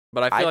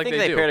 but I feel like think they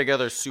they do. pair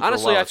together super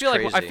Honestly, well. I It's feel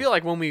crazy.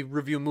 like when we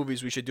review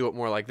movies, we should do it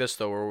more like this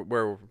though,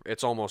 where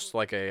it's almost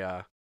like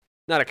a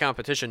not a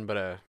competition,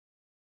 but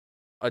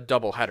a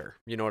double header.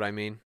 You know what I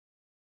mean?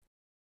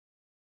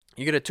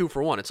 You get a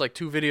 2-for-1. It's like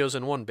 2 videos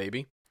in one,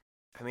 baby.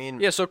 I mean,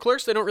 Yeah. So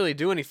Clerks, they don't really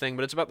do anything,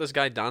 but it's about this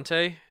guy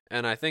Dante,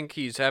 and I think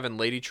he's having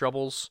lady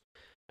troubles.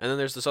 And then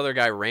there's this other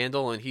guy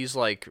Randall, and he's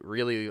like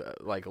really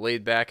like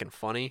laid back and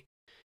funny.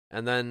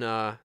 And then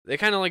they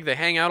kind of like they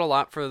hang out a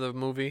lot for the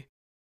movie.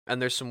 And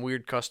there's some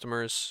weird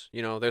customers.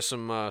 You know, there's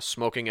some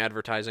smoking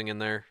advertising in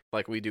there,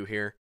 like we do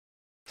here.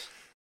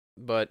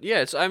 But yeah,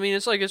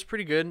 it's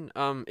pretty good.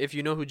 If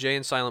you know who Jay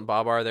and Silent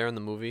Bob are, they're in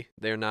the movie.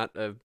 They're not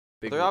a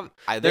big. they they're not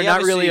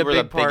obviously really a were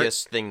big the part.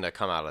 biggest thing to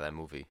come out of that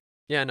movie,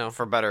 Yeah, no.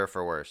 for better or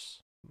for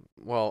worse.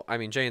 Well, I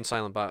mean, Jay and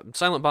Silent Bob.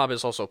 Silent Bob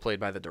is also played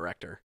by the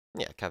director.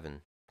 Yeah,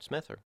 Kevin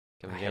Smith or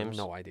Kevin I James.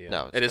 have no idea.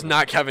 No, it's it is Kevin not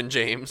Smith. Kevin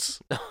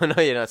James. No,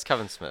 it's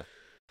Kevin Smith.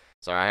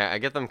 Sorry, I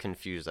get them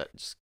confused.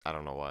 I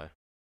don't know why. Yeah,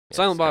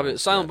 Silent it's Bob. Kevin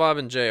Silent Smith. Bob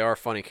and Jay are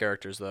funny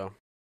characters, though.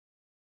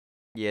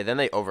 Yeah, then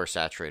they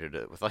oversaturated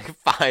it with like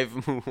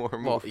 5 more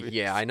Well, movies.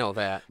 yeah, I know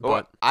that, Well,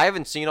 but I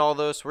haven't seen all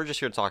those. We're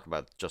just here to talk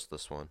about just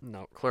this one.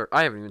 no,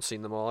 I haven't even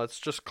seen them all. It's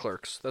just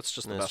Clerks. That's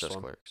just the And it's best just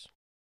one. Clerks.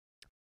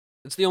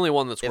 It's the only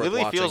one that's It worth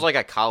literally watching. feels like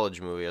a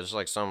college movie. It's just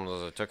like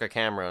someone just took a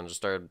camera and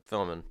just started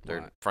filming their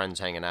Right. friends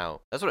hanging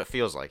out. That's what it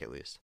feels like, at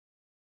least.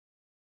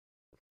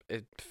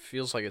 It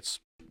feels like it's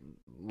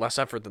less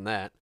effort than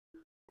that.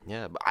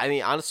 Yeah, but I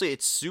mean, honestly,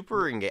 it's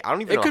super engaging. I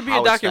don't even It know could be how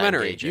a it's that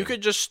documentary. engaging. You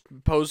could just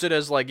pose it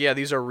as like, yeah,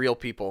 these are real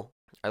people,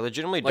 I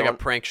legitimately like a don't.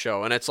 prank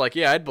show, and it's like,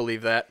 yeah, I'd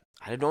believe that.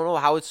 I don't know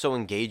how it's so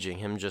engaging.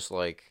 Him just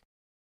like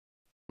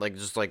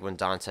when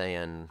Dante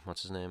and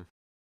what's his name?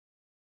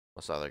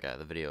 What's the other guy?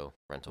 The video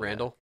rental guy?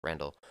 Randall?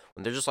 Randall.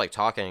 When they're just like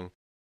talking,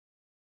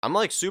 I'm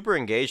like super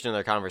engaged in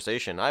their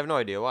conversation. I have no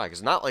idea why,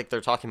 because not like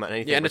they're talking about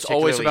anything. Yeah, and it's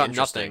always particularly about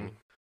interesting. nothing.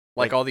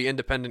 Like all the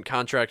independent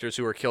contractors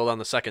who were killed on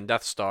the second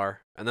Death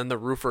Star, and then the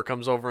roofer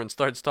comes over and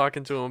starts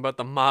talking to him about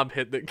the mob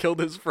hit that killed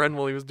his friend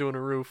while he was doing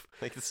a roof.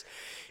 Like this,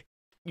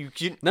 you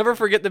Never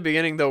forget the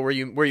beginning though, where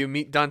you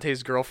meet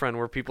Dante's girlfriend,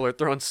 where people are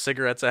throwing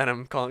cigarettes at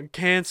him, calling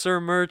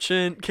 "Cancer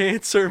Merchant,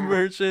 Cancer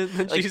Merchant,"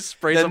 and like, she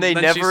sprays then them. they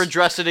then never she's-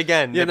 address it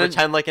again. Yeah, They then-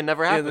 pretend like it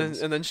never Yeah,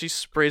 happens. and then she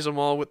sprays them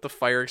all with the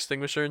fire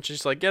extinguisher, and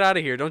she's like, "Get out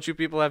of here! Don't you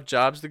people have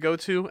jobs to go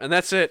to?" And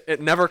that's it. It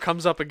never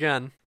comes up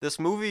again. This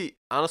movie,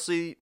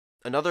 honestly,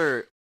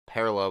 another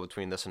parallel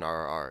between this and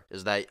RRR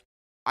is that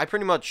I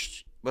pretty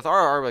much with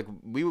RRR, like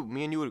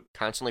me and you would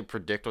constantly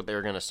predict what they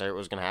were gonna say, what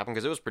was gonna happen,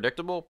 because it was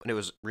predictable and it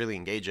was really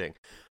engaging.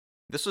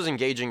 This was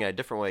engaging in a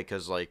different way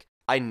because like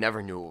I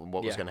never knew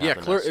what was gonna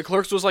happen.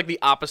 Clerks was like the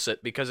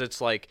opposite because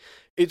it's like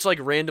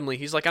randomly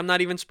he's like, I'm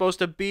not even supposed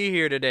to be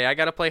here today. I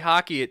gotta play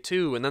hockey at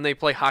 2, and then they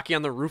play hockey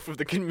on the roof of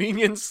the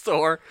convenience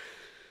store.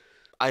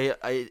 Again,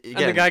 And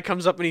the guy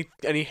comes up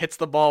and he hits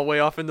the ball way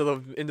off into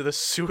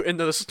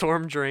the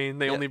storm drain.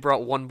 They only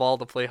brought one ball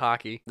to play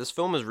hockey. this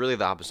film is really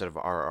the opposite of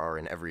RRR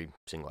in every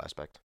single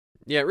aspect.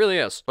 Yeah, it really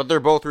is. But they're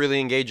both really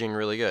engaging,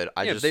 really good.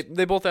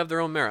 They both have their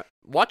own merit.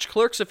 Watch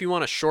Clerks if you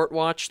want a short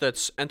watch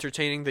that's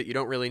entertaining, that you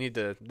don't really need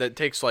to, that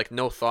takes like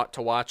no thought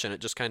to watch and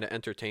it just kind of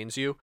entertains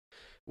you.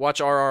 Watch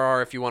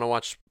RRR if you want to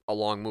watch a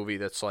long movie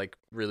that's like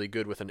really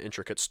good with an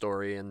intricate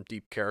story and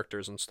deep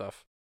characters and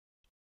stuff.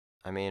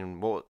 I mean,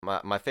 well,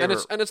 my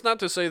favorite. And it's not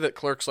to say that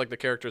Clerks, like, the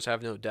characters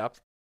have no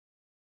depth.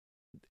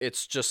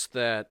 It's just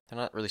that They're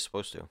not really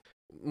supposed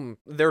to.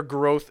 their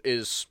growth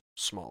is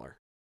smaller.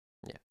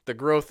 Yeah. The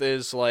growth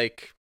is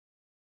like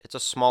It's a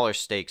smaller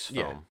stakes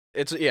film.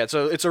 it's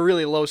a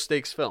really low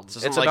stakes film. This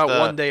isn't It's like about the-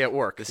 one day at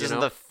work. This you isn't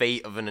know? the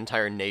fate of an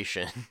entire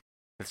nation.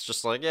 It's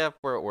just like, yeah,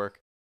 we're at work.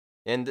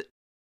 And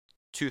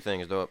two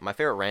things though. My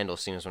favorite Randall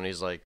scene is when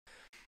he's like,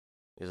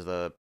 is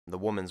the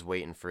woman's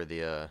waiting for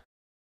the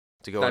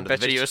to go into the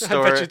video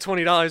store. I bet you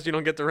 $20 you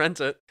don't get to rent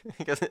it.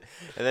 and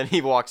then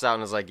he walks out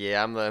and is like,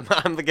 yeah, I'm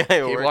the guy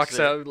who He works walks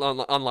there.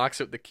 out,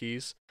 unlocks it with the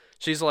keys.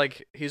 He's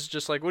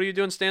just like, what are you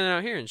doing standing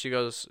out here? And he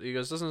goes,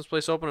 doesn't this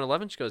place open at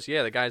 11? She goes,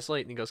 yeah, the guy's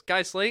late. And he goes,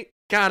 guy's late?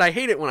 God, I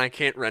hate it when I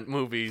can't rent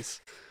movies.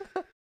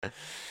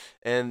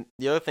 And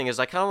the other thing is,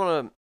 I kind of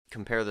want to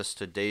compare this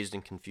to Dazed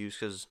and Confused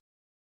because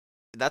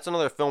that's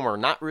another film where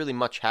not really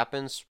much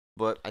happens.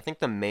 But I think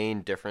the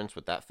main difference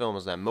with that film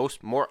is that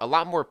a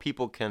lot more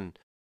people can,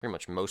 pretty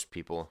much most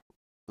people,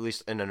 at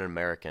least in an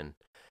American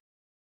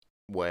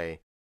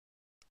way,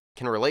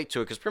 can relate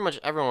to it because pretty much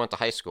everyone went to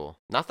high school.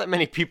 Not that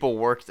many people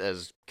worked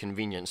as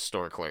convenience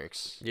store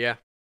clerks. Yeah.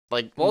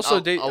 Like, Also,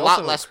 a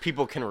lot less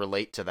people can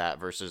relate to that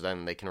versus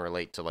then they can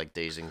relate to like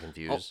Dazed and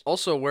Confused.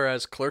 Also,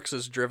 whereas Clerks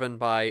is driven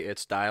by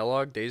its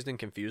dialogue, Dazed and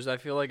Confused, I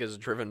feel like, is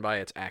driven by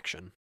its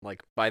action,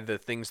 like by the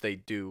things they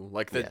do.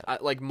 Like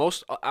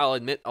I'll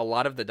admit, a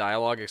lot of the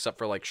dialogue, except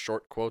for like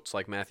short quotes,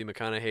 like Matthew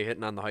McConaughey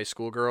hitting on the high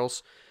school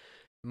girls.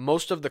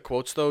 Most of the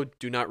quotes though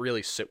do not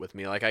really sit with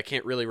me. Like I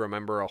can't really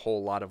remember a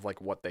whole lot of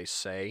like what they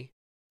say.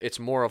 It's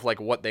more of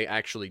like what they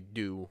actually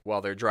do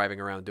while they're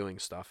driving around doing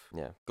stuff.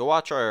 Yeah, go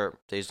watch our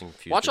Dazed and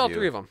Confused. Watch all review.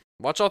 3 of them.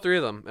 Watch all 3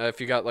 of them.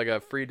 If you got like a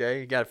free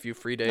day, you got a few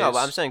free days. No, but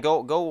I'm saying go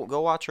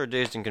watch our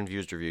Dazed and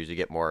Confused reviews. You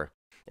get more.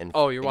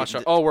 Oh, you're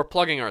watching. Oh, we're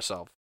plugging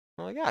ourselves.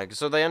 Oh yeah,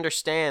 so they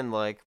understand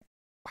like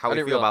how I we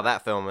didn't feel about realize-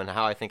 that film and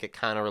how I think it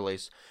kind of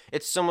relates.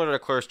 It's similar to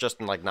Clerks,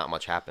 just in like not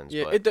much happens.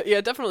 Yeah, but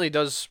it definitely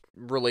does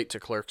relate to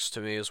Clerks to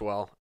me as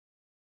well.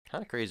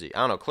 kind of crazy.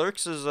 I don't know.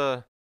 Clerks is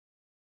And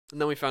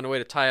then we found a way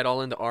to tie it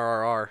all into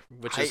RRR,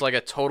 which is I- like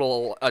a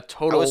total I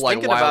was like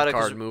thinking wild about it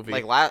card 'cause, movie.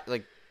 Like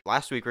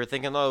last week we were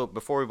thinking, oh,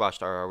 before we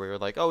watched RR, we were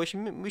like, oh, we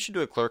should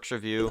do a Clerks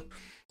review.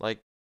 Like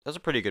that's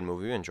a pretty good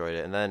movie. We enjoyed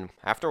it. And then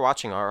after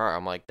watching RR,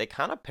 I'm like, they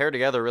kind of pair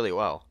together really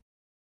well.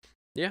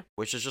 Yeah.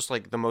 Which is just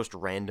like the most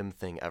random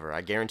thing ever.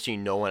 I guarantee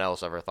no one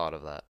else ever thought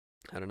of that.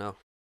 I don't know.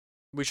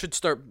 We should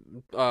start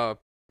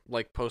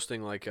like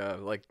posting like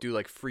do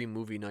like free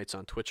movie nights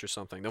on Twitch or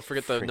something. Don't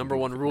forget the Free number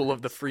 1 movie rule of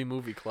nights. the free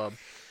movie club.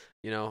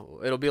 You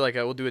know, it'll be like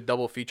we'll do a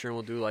double feature and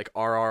we'll do like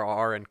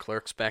RRR and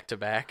Clerks back to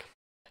back.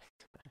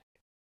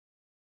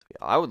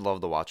 Yeah, I would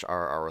love to watch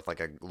RR with like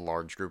a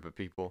large group of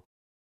people.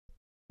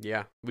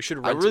 Yeah, we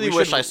should. I really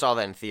wish I saw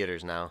that in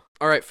theaters now.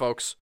 All right,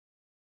 folks.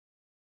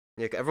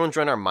 Yeah, everyone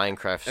join our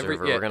Minecraft server.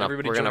 We're gonna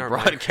everybody join our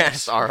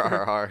broadcast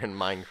Minecraft. RRR in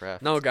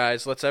Minecraft. No,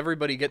 guys, let's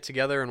everybody get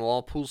together and we'll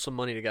all pool some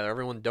money together.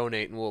 Everyone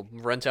donate and we'll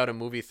rent out a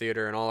movie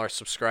theater and all our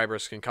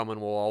subscribers can come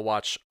and we'll all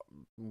watch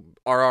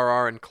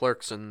RRR and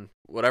Clerks and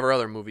whatever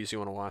other movies you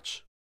want to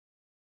watch.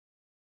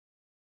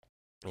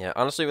 Yeah,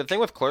 honestly, the thing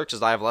with Clerks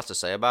is I have less to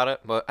say about it,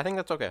 but I think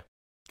that's okay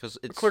because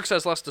it's Clerks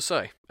has less to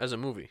say as a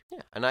movie.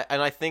 Yeah, and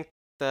I think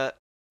that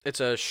It's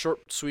a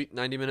short, sweet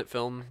 90-minute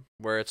film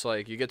where it's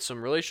like you get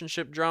some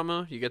relationship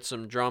drama, you get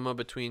some drama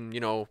between,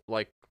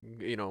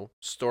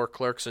 store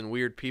clerks and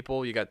weird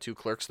people. You got 2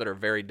 clerks that are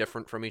very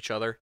different from each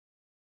other.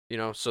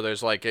 So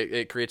there's like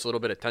it creates a little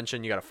bit of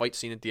tension. You got a fight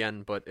scene at the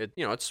end, but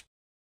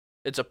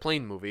it's a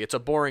plain movie. It's a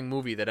boring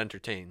movie that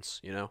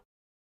entertains,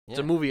 It's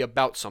a movie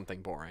about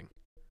something boring.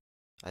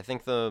 I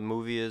think the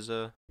movie is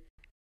I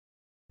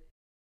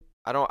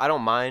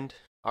don't mind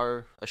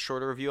a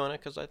shorter review on it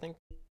because I think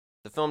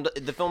the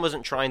film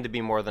isn't trying to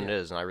be more than it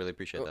is, and I really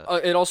appreciate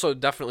that. It also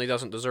definitely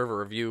doesn't deserve a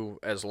review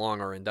as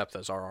long or in depth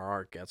as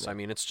RRR gets. I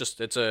mean, it's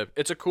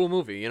a cool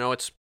movie. You know,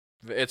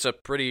 it's a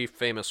pretty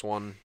famous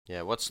one.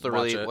 Yeah, what's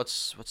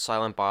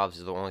Silent Bob's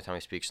is the only time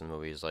he speaks in the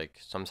movie is like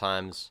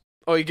sometimes.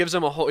 Oh, he gives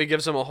him a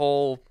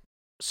whole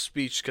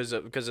speech because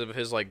of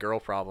his like girl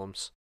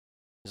problems.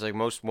 He's like,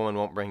 most women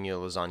won't bring you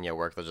lasagna at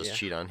work; they'll just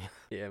cheat on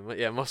you.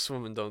 Yeah, most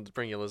women don't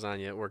bring you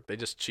lasagna at work; they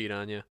just cheat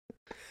on you.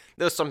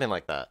 There's something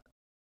like that.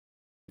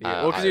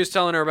 Yeah, well, because he was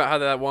telling her about how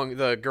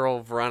the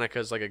girl Veronica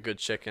is like a good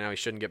chick and how he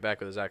shouldn't get back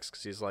with his ex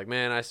because he's like,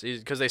 man,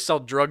 because they sell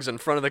drugs in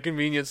front of the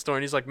convenience store,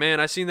 and he's like, man,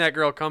 I seen that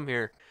girl come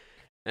here,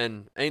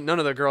 and ain't none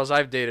of the girls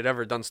I've dated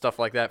ever done stuff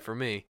like that for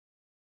me.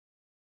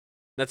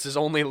 That's his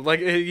only, like,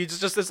 he's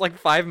just this, like,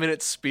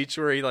 5-minute speech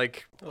where he,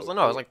 like... it was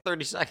like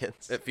 30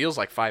 seconds. It feels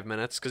like 5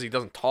 minutes, because he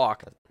doesn't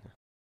talk.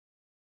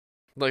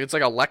 Like, it's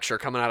like a lecture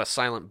coming out of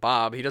Silent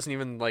Bob. He doesn't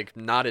even, like,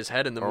 nod his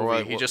head in the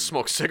movie. He just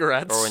smokes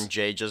cigarettes. Or when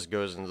Jay just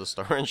goes into the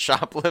store and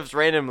shoplifts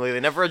randomly. They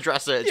never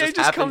address it. He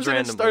just comes in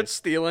and starts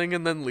stealing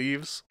and then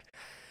leaves.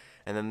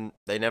 And then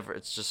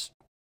it's just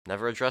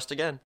never addressed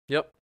again.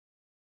 Yep.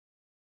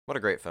 What a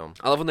great film.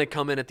 I love when they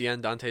come in at the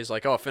end. Dante's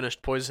like, oh, I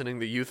finished poisoning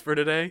the youth for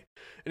today.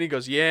 And he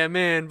goes, yeah,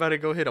 man, about to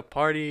go hit a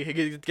party.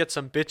 Get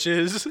some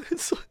bitches.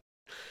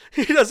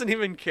 He doesn't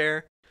even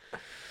care.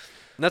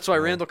 And that's why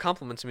Randall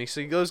compliments me.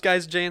 See, those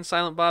guys, Jay and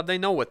Silent Bob, they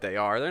know what they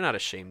are. They're not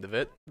ashamed of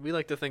it. We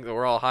like to think that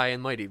we're all high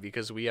and mighty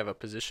because we have a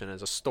position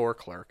as a store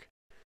clerk.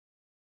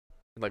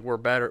 Like we're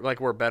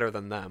better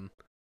than them.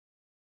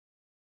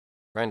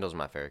 Randall's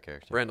my favorite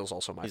character. Randall's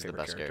also my He's favorite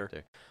the best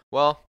character.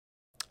 Well,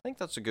 I think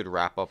that's a good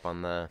wrap up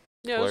on the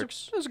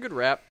Clerks. It was a good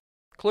wrap.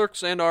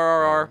 Clerks and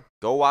RRR.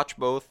 Go watch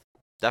both.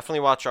 Definitely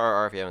watch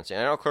RRR if you haven't seen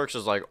it. I know Clerks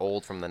is like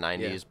old from the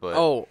 90s, but...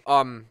 Oh,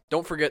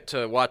 don't forget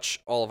to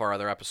watch all of our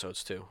other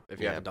episodes too, if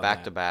you haven't done that.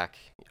 Back to back,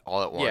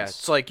 all at once. Yeah,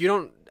 it's like you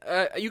don't...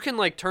 you can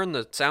like turn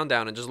the sound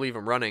down and just leave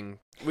them running.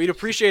 We'd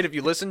appreciate if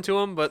you listen to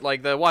them, but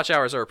like the watch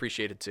hours are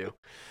appreciated too.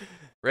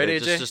 Right,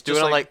 AJ? Just do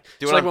it like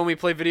when we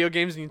play video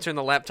games and you turn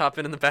the laptop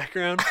in the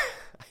background.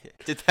 I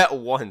did that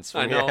once.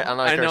 I know. On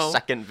our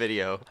second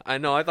video. I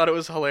know. I thought it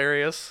was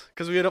hilarious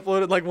because we had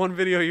uploaded like one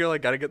video. You're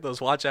like, gotta get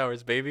those watch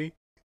hours, baby.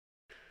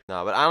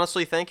 No, but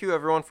honestly, thank you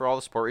everyone for all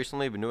the support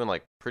recently. We've been doing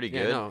like pretty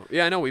good.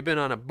 Yeah, I know. We've been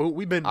on a boot.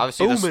 We've been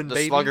obviously booming, the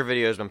baby. Slugger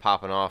video has been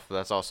popping off, but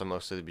that's also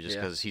mostly just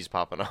because he's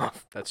popping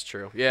off. That's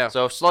true. Yeah.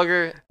 So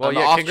Slugger. Well,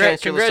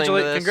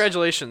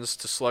 congratulations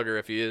to Slugger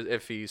if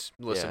he's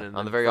listening. Yeah,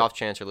 on the very off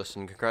chance you're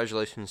listening,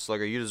 congratulations,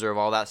 Slugger. You deserve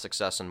all that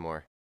success and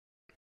more.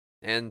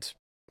 And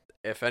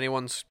if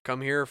anyone's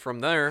come here from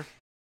there,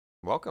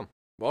 welcome.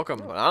 No,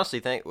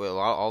 honestly,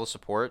 all the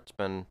support. It's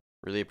been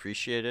really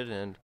appreciated,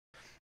 and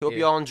hope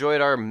you all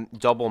enjoyed our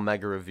double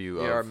mega review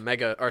of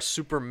our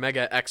super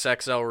mega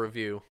XXL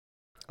review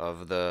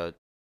of the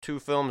two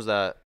films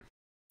that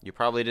you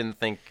probably didn't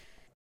think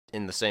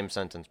in the same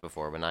sentence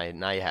before, but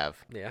now you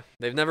have. Yeah,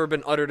 they've never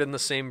been uttered in the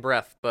same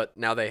breath, but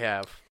now they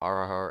have.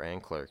 RRR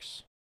and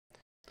Clerks.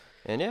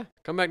 And yeah,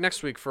 come back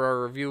next week for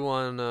our review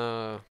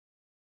on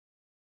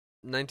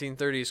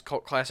 1930s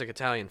cult classic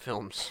Italian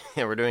films.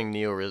 Yeah, we're doing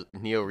neo-realism.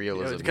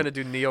 We're gonna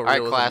do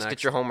neo-realism. All right, class, next.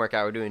 Get your homework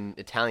out. We're doing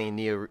Italian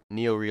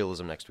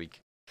neo-realism next week.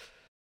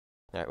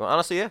 All right. Well,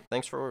 honestly, yeah.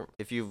 Thanks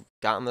if you've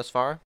gotten this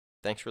far.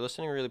 Thanks for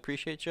listening. Really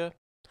appreciate you.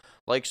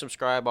 Like,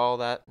 subscribe, all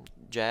that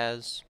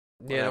jazz.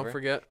 Whatever. Yeah, don't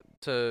forget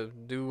to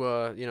do.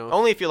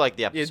 Only if you like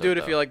the episode. Yeah, do it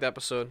if you like the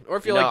episode, or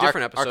if you like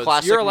different episodes.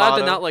 Our you're allowed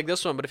motto, to not like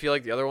this one, but if you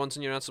like the other ones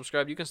and you're not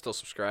subscribed, you can still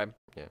subscribe.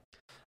 Yeah.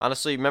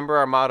 Honestly, remember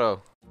our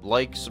motto: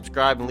 like,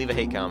 subscribe, and leave a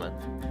hate comment.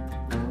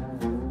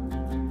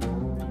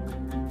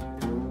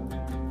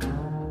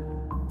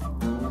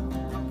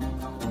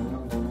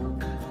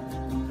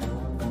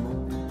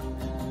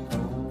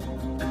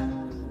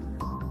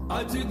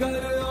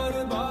 अजगर और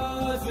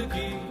बाज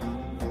की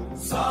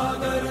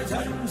सागर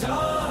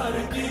झंझार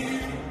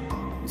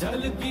की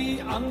झलकी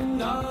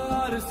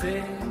अंगार से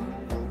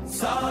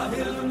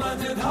साहिल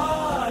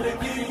मझधार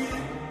की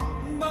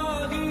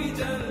बागी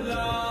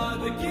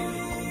जल्लाद की